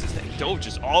 Jesus, they dove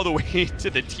just all the way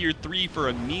to the tier 3 for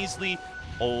a measly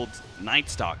old Night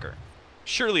Stalker.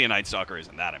 Surely a Night Stalker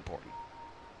isn't that important.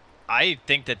 I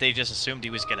think that they just assumed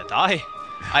he was going to die.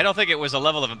 I don't think it was a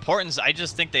level of importance. I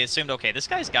just think they assumed, okay, this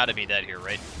guy's got to be dead here,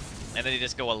 right? And then they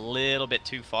just go a little bit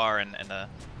too far, and the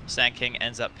Sand King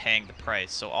ends up paying the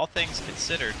price. So all things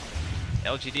considered,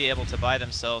 LGD able to buy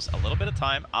themselves a little bit of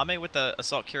time. Ame with the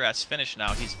Assault Cuirass finish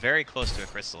now. He's very close to a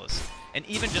Chrysalis. And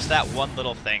even just that one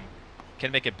little thing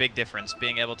can make a big difference.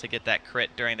 Being able to get that crit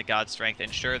during the God Strength,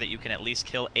 ensure that you can at least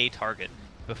kill a target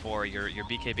before your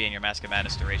BKB and your Mask of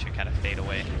Madness duration kind of fade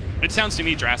away. It sounds to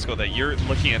me, Drasko, that you're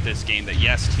looking at this game that,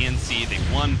 yes, TNC,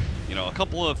 they've won, you know, a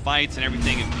couple of fights and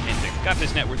everything, and they've got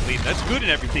this net worth lead. That's good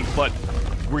and everything, but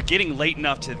we're getting late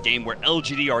enough to the game where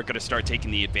LGD are going to start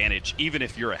taking the advantage, even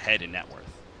if you're ahead in net worth.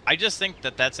 I just think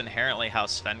that that's inherently how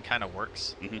Sven kind of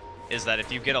works, is that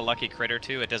if you get a lucky crit or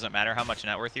two, it doesn't matter how much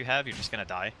net worth you have, you're just going to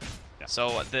die. Yeah.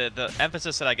 So the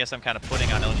emphasis that I guess I'm kind of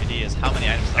putting on LGD is how many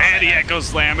items. And the Echo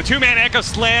Slam, a two-man Echo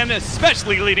Slam,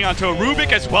 especially leading onto a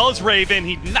Rubik as well as Raven.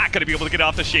 He's not going to be able to get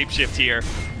off the shapeshift here.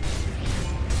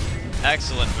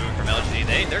 Excellent move from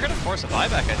LGD. They're going to force a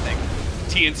buyback, I think.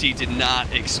 TNC did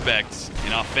not expect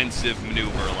an offensive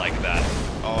maneuver like that.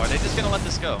 Oh, are they just going to let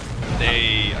this go? I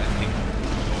think.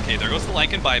 Okay, there goes the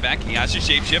Lycan buyback. He has to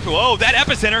shapeshift. Whoa, that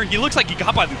epicenter. He looks like he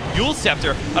got by the Yule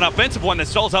Scepter, an offensive one that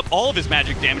stalls up all of his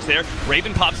magic damage there.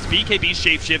 Raven pops BKB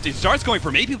shapeshift. He starts going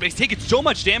for Maybe, but he's taking so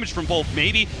much damage from both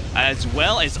Maybe as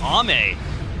well as Ame.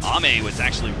 Ame was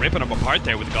actually ripping him apart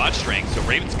there with God Strength, so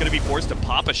Raven's going to be forced to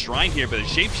pop a Shrine here, but the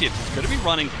shapeshift is going to be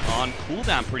running on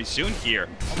cooldown pretty soon here.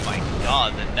 Oh my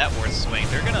god, the net worth swing.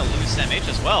 They're going to lose Sam H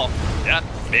as well. Yeah,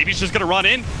 Maybe's just going to run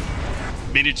in.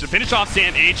 Managed to finish off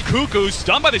Sam H. Cuckoo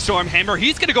stunned by the Stormhammer.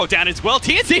 He's going to go down as well.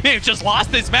 TNC may have just lost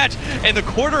this match in the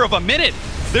quarter of a minute.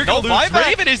 They're going to lose buyback.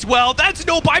 Raven as well. That's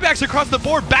no buybacks across the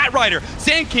board. Bat Rider,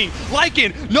 Sand King,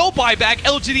 Lycan, no buyback.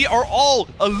 LGD are all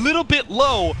a little bit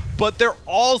low, but they're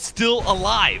all still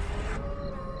alive.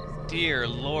 Dear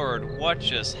Lord, what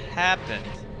just happened?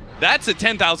 That's a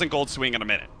 10,000 gold swing in a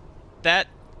minute. That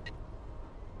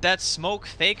smoke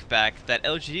fake back that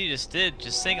LGD just did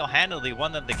just single-handedly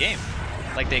won them the game.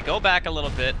 Like, they go back a little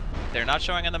bit, they're not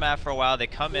showing on the map for a while, they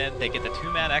come in, they get the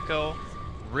two-man Echo,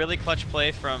 really clutch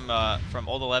play from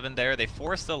Old 11 there. They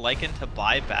force the Lycan to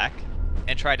buy back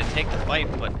and try to take the fight,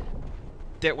 but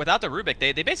without the Rubik,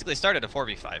 they basically started a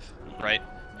 4v5, right?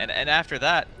 And after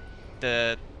that,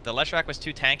 the Leshrac was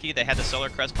too tanky, they had the Solar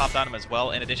Crest popped on him as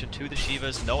well, in addition to the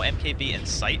Shivas, no MKB in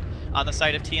sight on the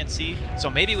side of TNC, so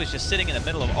maybe it was just sitting in the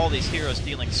middle of all these heroes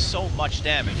dealing so much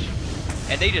damage,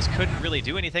 and they just couldn't really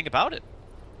do anything about it.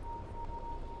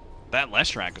 That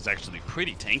Leshrac was actually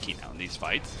pretty tanky now in these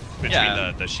fights, between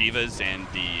the Shivas and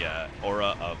the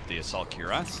Aura of the Assault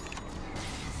Cuirass.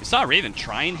 You saw Raven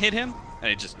try and hit him, and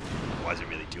it just wasn't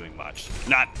really doing much.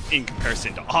 Not in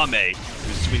comparison to Ame,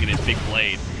 who's swinging his big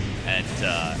blade at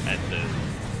the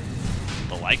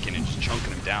Lycan and just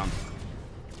chunking him down.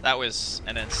 That was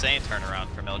an insane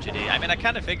turnaround from LGD. I mean, I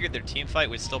kind of figured their team fight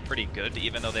was still pretty good,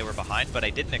 even though they were behind, but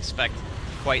I didn't expect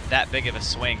quite that big of a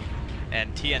swing.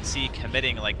 And TNC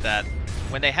committing like that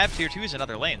when they have tier 2s in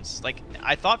other lanes. Like,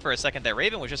 I thought for a second that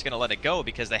Raven was just going to let it go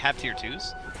because they have tier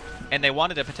 2s, and they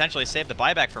wanted to potentially save the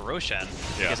buyback for Roshan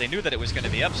because they knew that it was going to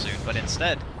be up soon, but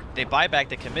instead, they buyback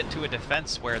to commit to a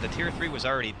defense where the tier 3 was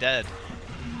already dead.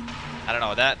 I don't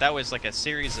know, that was like a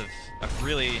series of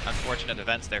really unfortunate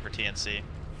events there for TNC.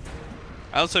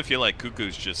 I also feel like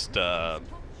Cuckoo's just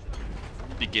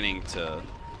beginning to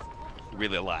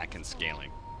really lack in scaling.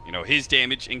 You know, his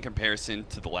damage in comparison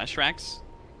to the Leshrac's,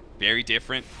 very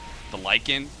different. The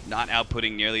Lycan not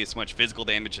outputting nearly as much physical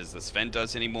damage as the Sven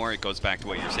does anymore. It goes back to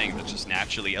what you're saying, that just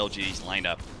naturally LGD's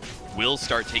lineup will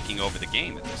start taking over the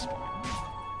game at this point.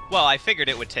 Well, I figured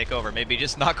it would take over, maybe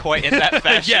just not quite in that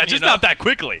fashion. Yeah, just not that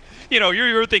quickly. You know,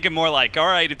 you're thinking more like, all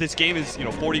right, if this game is,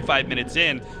 45 minutes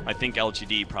in, I think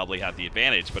LGD probably have the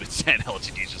advantage, but instead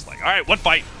LGD's just like, all right, one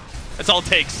fight. That's all it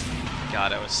takes.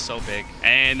 God, that was so big.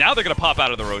 And now they're going to pop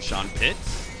out of the Roshan pit.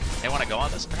 They want to go on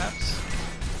this, perhaps?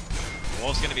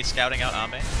 Wolf's going to be scouting out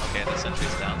Ame. Okay, the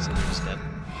sentry's down, so they're just dead.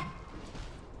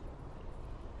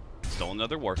 Stole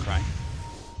another Warcry.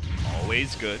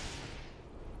 Always good.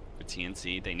 For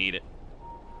TNC, they need it.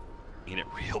 Need it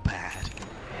real bad.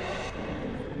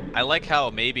 I like how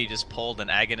maybe just pulled an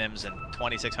Aghanims and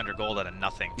 2,600 gold out of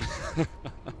nothing.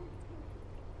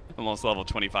 Almost level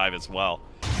 25 as well.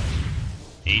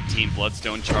 18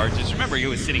 Bloodstone charges. Remember, he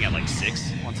was sitting at like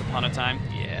 6 once upon a time?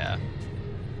 Yeah.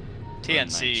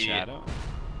 TNC,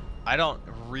 I don't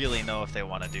really know if they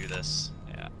want to do this.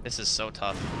 Yeah. This is so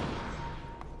tough.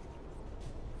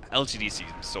 LGD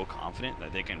seems so confident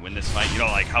that they can win this fight. You know,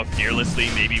 like how fearlessly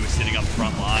maybe he was sitting up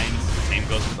front lines. The same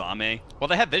goes with Ame. Well,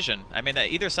 they have vision. I mean,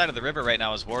 either side of the river right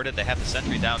now is warded. They have the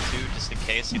sentry down too, just in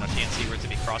case, TNC were to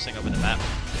be crossing over the map.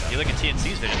 If you look at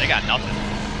TNC's vision, they got nothing.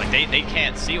 Like, they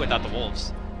can't see without the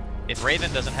wolves. If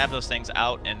Raven doesn't have those things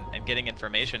out and getting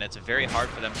information, it's very hard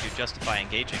for them to justify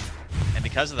engaging. And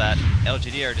because of that,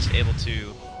 LGD are just able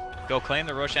to go claim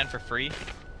the Roshan for free.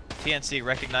 TNC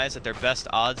recognize that their best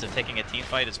odds of taking a team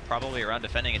fight is probably around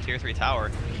defending a tier 3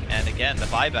 tower. And again, the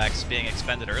buybacks being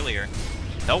expended earlier,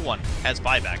 no one has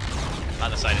buyback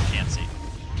on the side of TNC.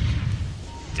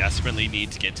 Desperately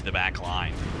need to get to the back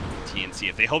line. TNC,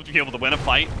 if they hope to be able to win a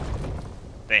fight,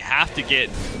 they have to get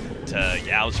to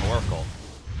Yao's Oracle.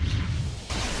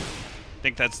 I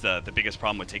think that's the biggest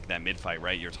problem with taking that mid fight,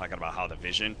 right? You're talking about how the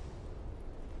vision.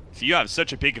 So you have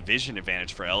such a big vision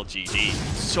advantage for LGD.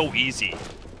 It's so easy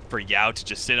for Yao to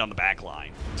just sit on the back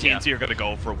line. TNC are going to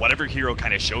go for whatever hero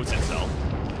kind of shows itself,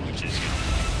 which is, you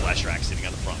know, Leshrac sitting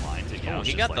on the front lines. And Yao's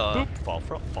he just got like, the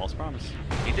boop, false promise.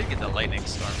 He did get the lightning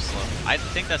storm slow. I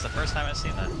think that's the first time I've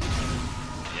seen that.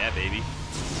 Yeah, baby.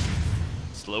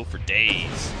 Slow for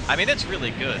days. I mean, it's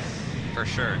really good, for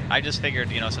sure. I just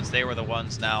figured, you know, since they were the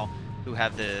ones now who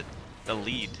have the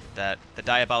lead, that the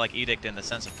Diabolic Edict in the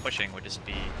sense of pushing would just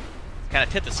be kind of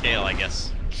tip the scale, I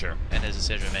guess. Sure. In his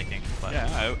decision making. But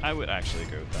yeah, I would actually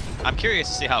agree with that. I'm curious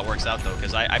to see how it works out though,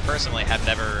 because I personally have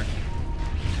never.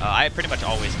 I pretty much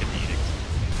always get the Edict.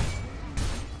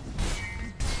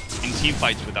 In team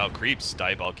fights without creeps,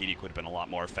 Diabolic Edict would have been a lot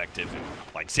more effective.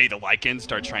 If, like, say the Lycan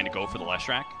start trying to go for the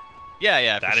Leshrac.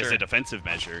 Yeah, that for is sure. a defensive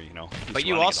measure, you know. But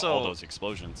you also all those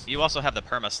explosions. You also have the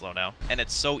perma slow now, and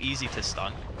it's so easy to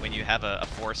stun when you have a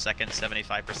 4-second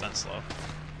 75% slow.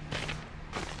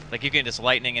 Like you can just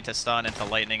lightning into stun into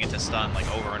lightning into stun like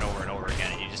over and over and over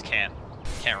again, and you just can't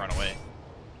run away.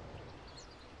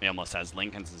 He almost has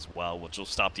Lincolns as well, which will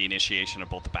stop the initiation of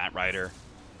both the Bat Rider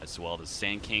as well as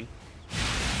Sand King.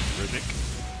 Rubik.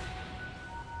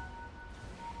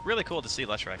 Really cool to see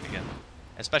Leshrac again,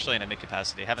 especially in a mid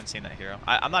capacity. I haven't seen that hero.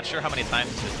 I'm not sure how many times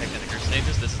he's been picked in the group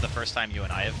stages. This is the first time you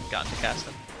and I have gotten to cast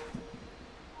him.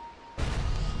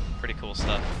 Pretty cool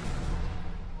stuff.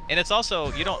 And it's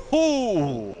also, you don't...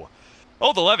 Ooh!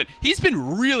 Oh, the 11. He's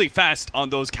been really fast on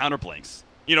those counter blinks.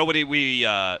 You know, when we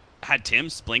had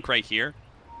Tim's blink right here,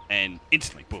 and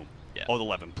instantly, boom. Yeah. Oh, the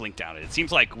 11 blinked down. It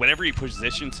seems like whenever he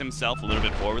positions himself a little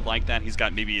bit forward like that, he's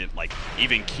got maybe, like,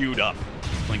 even queued up.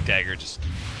 Blink Dagger just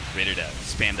ready to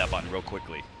spam that button real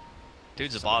quickly.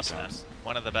 Dude's a boss, man.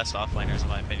 One of the best offlaners, in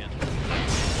my opinion.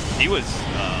 He was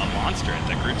a monster at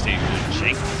the group stage with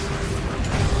Shanks.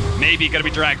 Maybe gonna be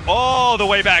dragged all the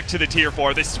way back to the tier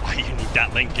 4. This is why you need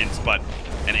that Lincolns, but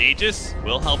an Aegis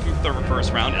will help you with the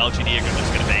first round. LGD are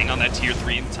just gonna bang on that tier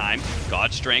 3 in time.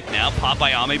 God Strength now, pop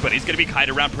by Ame, but he's gonna be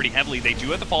kited around pretty heavily. They do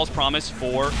have the false promise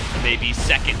for maybe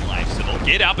second life, so they'll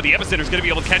get out, but the Epicenter's gonna be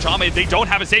able to catch Ame. They don't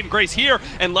have a saving grace here,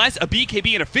 unless a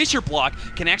BKB and a Fissure block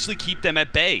can actually keep them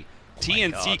at bay.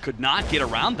 TNC could not get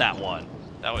around that one.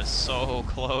 That was so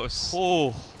close.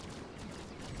 Oh.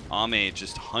 Ame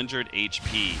just 100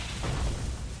 HP.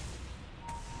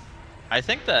 I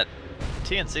think that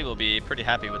TNC will be pretty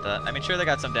happy with that. I mean, sure, they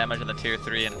got some damage in the tier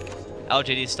 3, and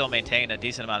LGD still maintain a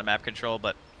decent amount of map control,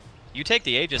 but you take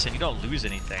the Aegis and you don't lose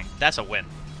anything. That's a win.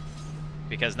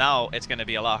 Because now it's going to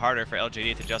be a lot harder for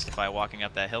LGD to justify walking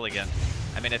up that hill again.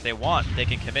 I mean, if they want, they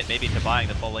can commit maybe to buying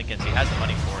the full Lincolns. He has the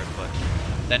money for it, but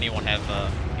then you won't have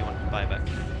buyback.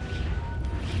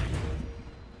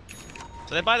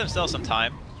 So they buy themselves some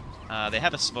time. They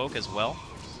have a smoke as well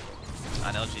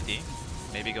on LGD.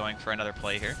 Maybe going for another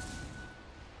play here.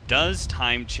 Does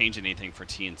time change anything for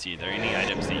TNC? Are there any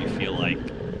items that you feel like?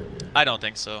 I don't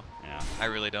think so. Yeah. I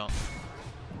really don't.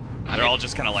 They're all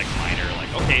just kind of like minor,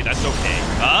 like, okay, that's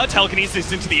okay.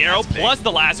 Telekinesis into the arrow, plus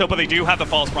the lasso, but they do have the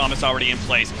false promise already in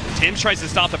place. Tim tries to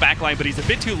stop the backline, but he's a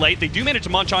bit too late. They do manage to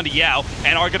munch onto Yao,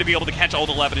 and are going to be able to catch Old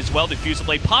 11 as well. Diffusive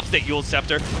Blade pops that Yule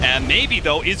Scepter, and maybe,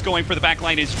 though, is going for the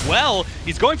backline as well.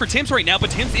 He's going for Tim's right now,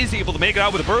 but Tim's is able to make it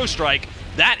out with a Burrow Strike.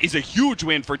 That is a huge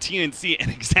win for TNC, and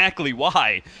exactly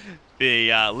why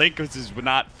the Lincolns were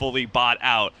not fully bought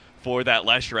out for that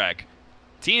Leshrac.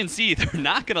 TNC, they're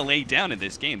not going to lay down in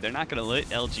this game. They're not going to let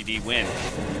LGD win.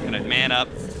 Going to man up,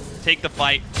 take the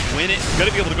fight, win it. Going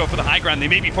to be able to go for the high ground. They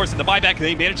may be forcing the buyback.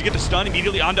 They manage to get the stun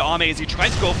immediately onto Ame as he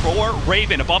tries to go for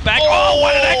Raven. A bump back. Oh,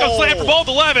 what an echo slam for both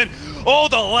 11. Oh,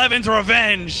 the 11's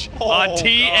revenge on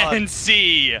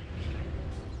TNC. God.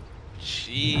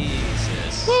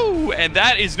 Jesus. Woo! And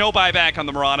that is no buyback on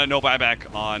the Mirana, no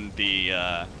buyback on the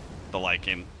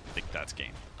Lycan. I think that's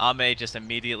game. Ame just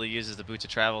immediately uses the Boots of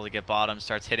Travel to get bottom,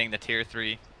 starts hitting the tier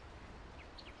 3.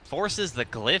 Forces the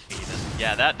Glyph even.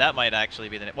 Yeah, that might actually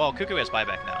be the... Well, Cuckoo has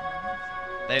buyback now.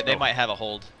 They might have a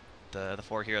hold, the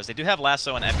 4 heroes. They do have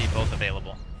Lasso and Epi both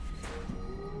available.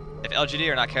 If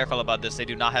LGD are not careful about this, they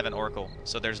do not have an Oracle,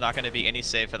 so there's not going to be any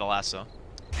save for the Lasso.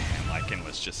 Man, Lycan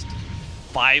was just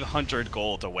 500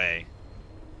 gold away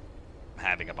from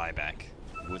having a buyback.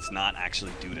 Was not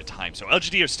actually due to time. So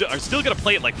LGD are still going to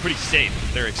play it like pretty safe.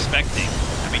 They're expecting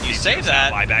I mean, you say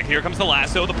that. Buyback. Here comes the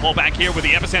lasso, the pullback here with the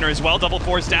epicenter as well. Double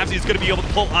four stabs. He's going to be able to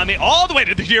pull Ame all the way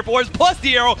to the tier 4s plus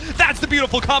the arrow. That's the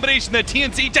beautiful combination that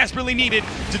TNC desperately needed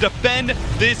to defend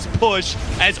this push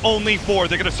as only 4.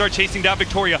 They're going to start chasing down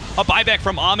Victoria. A buyback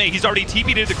from Ame. He's already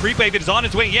TP'd into the creep wave. It is on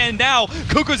his way in now.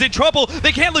 Kuku's in trouble.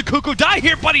 They can't let Kuku die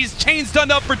here, but he's chains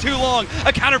done up for too long.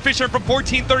 A counter fisher from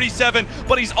 1437,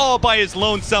 but he's all by his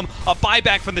lonesome. A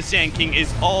buyback from the Sand King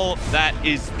is all that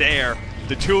is there.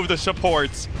 The two of the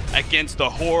supports against the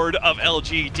horde of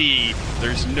LGD.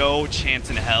 There's no chance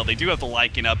in hell. They do have the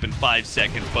Lycan up in 5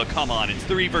 seconds, but come on, it's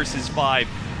 3 versus 5.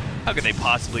 How could they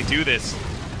possibly do this?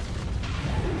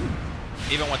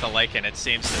 Even with the Lycan, it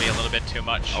seems to be a little bit too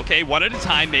much. Okay, one at a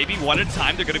time, maybe. One at a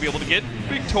time. They're going to be able to get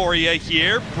Victoria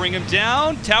here. Bring him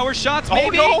down. Tower shots,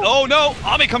 maybe. Oh, no.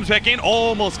 Ame comes back in.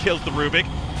 Almost kills the Rubik.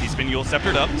 He's been Yule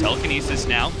Sceptered up. Telekinesis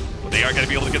now. But they are going to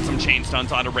be able to get some chain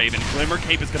stuns onto Raven. Glimmer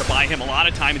Cape is going to buy him a lot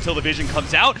of time until the vision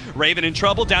comes out. Raven in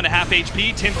trouble, down to half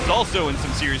HP. Tim is also in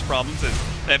some serious problems as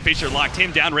that Fisher locked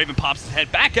him down. Raven pops his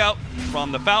head back out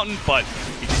from the fountain, but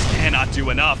he just cannot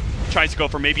do enough. Tries to go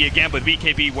for maybe again, but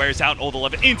VKB wears out. Old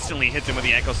 11 instantly hits him with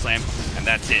the Echo Slam, and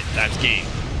that's it. That's game.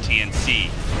 TNC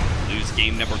lose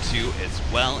game number 2 as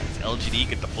well as LGD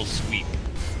get the full sweep.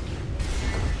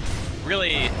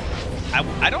 Really,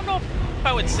 I don't know if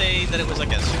I would say that it was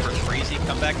like a super crazy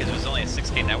comeback because it was only a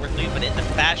 6K net worth lead, but in the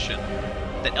fashion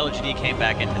that LGD came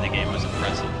back into the game was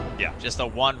impressive. Yeah. Just a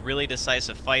one really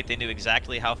decisive fight. They knew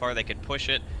exactly how far they could push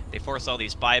it. They forced all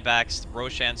these buybacks,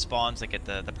 Roshan spawns like at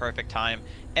the perfect time.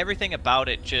 Everything about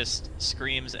it just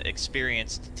screams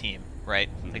experienced team, right?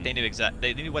 Like they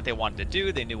knew what they wanted to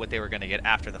do, they knew what they were going to get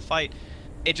after the fight.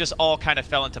 It just all kind of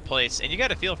fell into place, and you got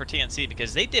to feel for TNC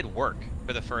because they did work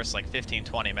for the first like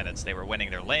 15-20 minutes. They were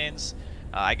winning their lanes.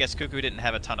 I guess Kuku didn't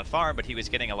have a ton of farm, but he was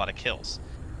getting a lot of kills.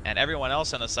 And everyone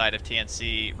else on the side of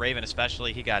TNC, Raven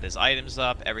especially, he got his items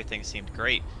up, everything seemed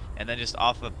great. And then just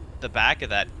off of the back of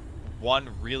that one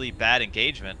really bad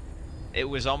engagement, it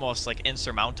was almost like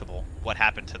insurmountable what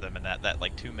happened to them in that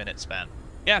like 2-minute span.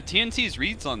 Yeah, TNC's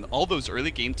reads on all those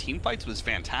early game team fights was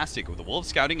fantastic. With the Wolves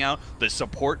scouting out, the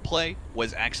support play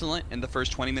was excellent in the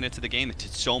first 20 minutes of the game. It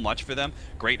did so much for them.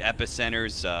 Great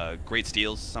epicenters, great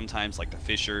steals sometimes, like the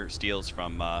Fisher steals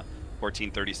from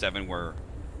 1437 were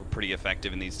pretty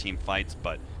effective in these team fights,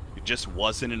 but it just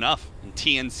wasn't enough. And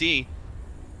TNC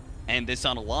and this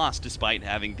on a loss despite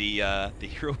having the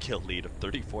hero kill lead of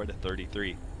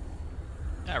 34-33.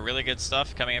 Yeah, really good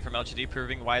stuff coming in from LGD,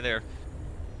 proving why they're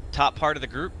top part of the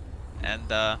group, and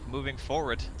moving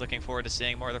forward, looking forward to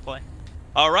seeing more of their play.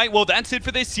 All right, well, that's it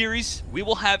for this series. We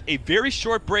will have a very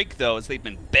short break, though, as they've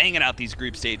been banging out these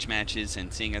group stage matches,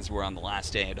 and seeing as we're on the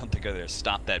last day, I don't think they're going to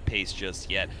stop that pace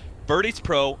just yet. Virtus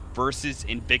Pro versus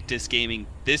Invictus Gaming.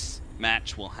 This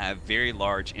match will have very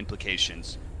large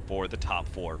implications for the top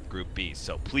 4 Group B,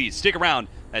 so please stick around.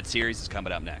 That series is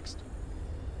coming up next.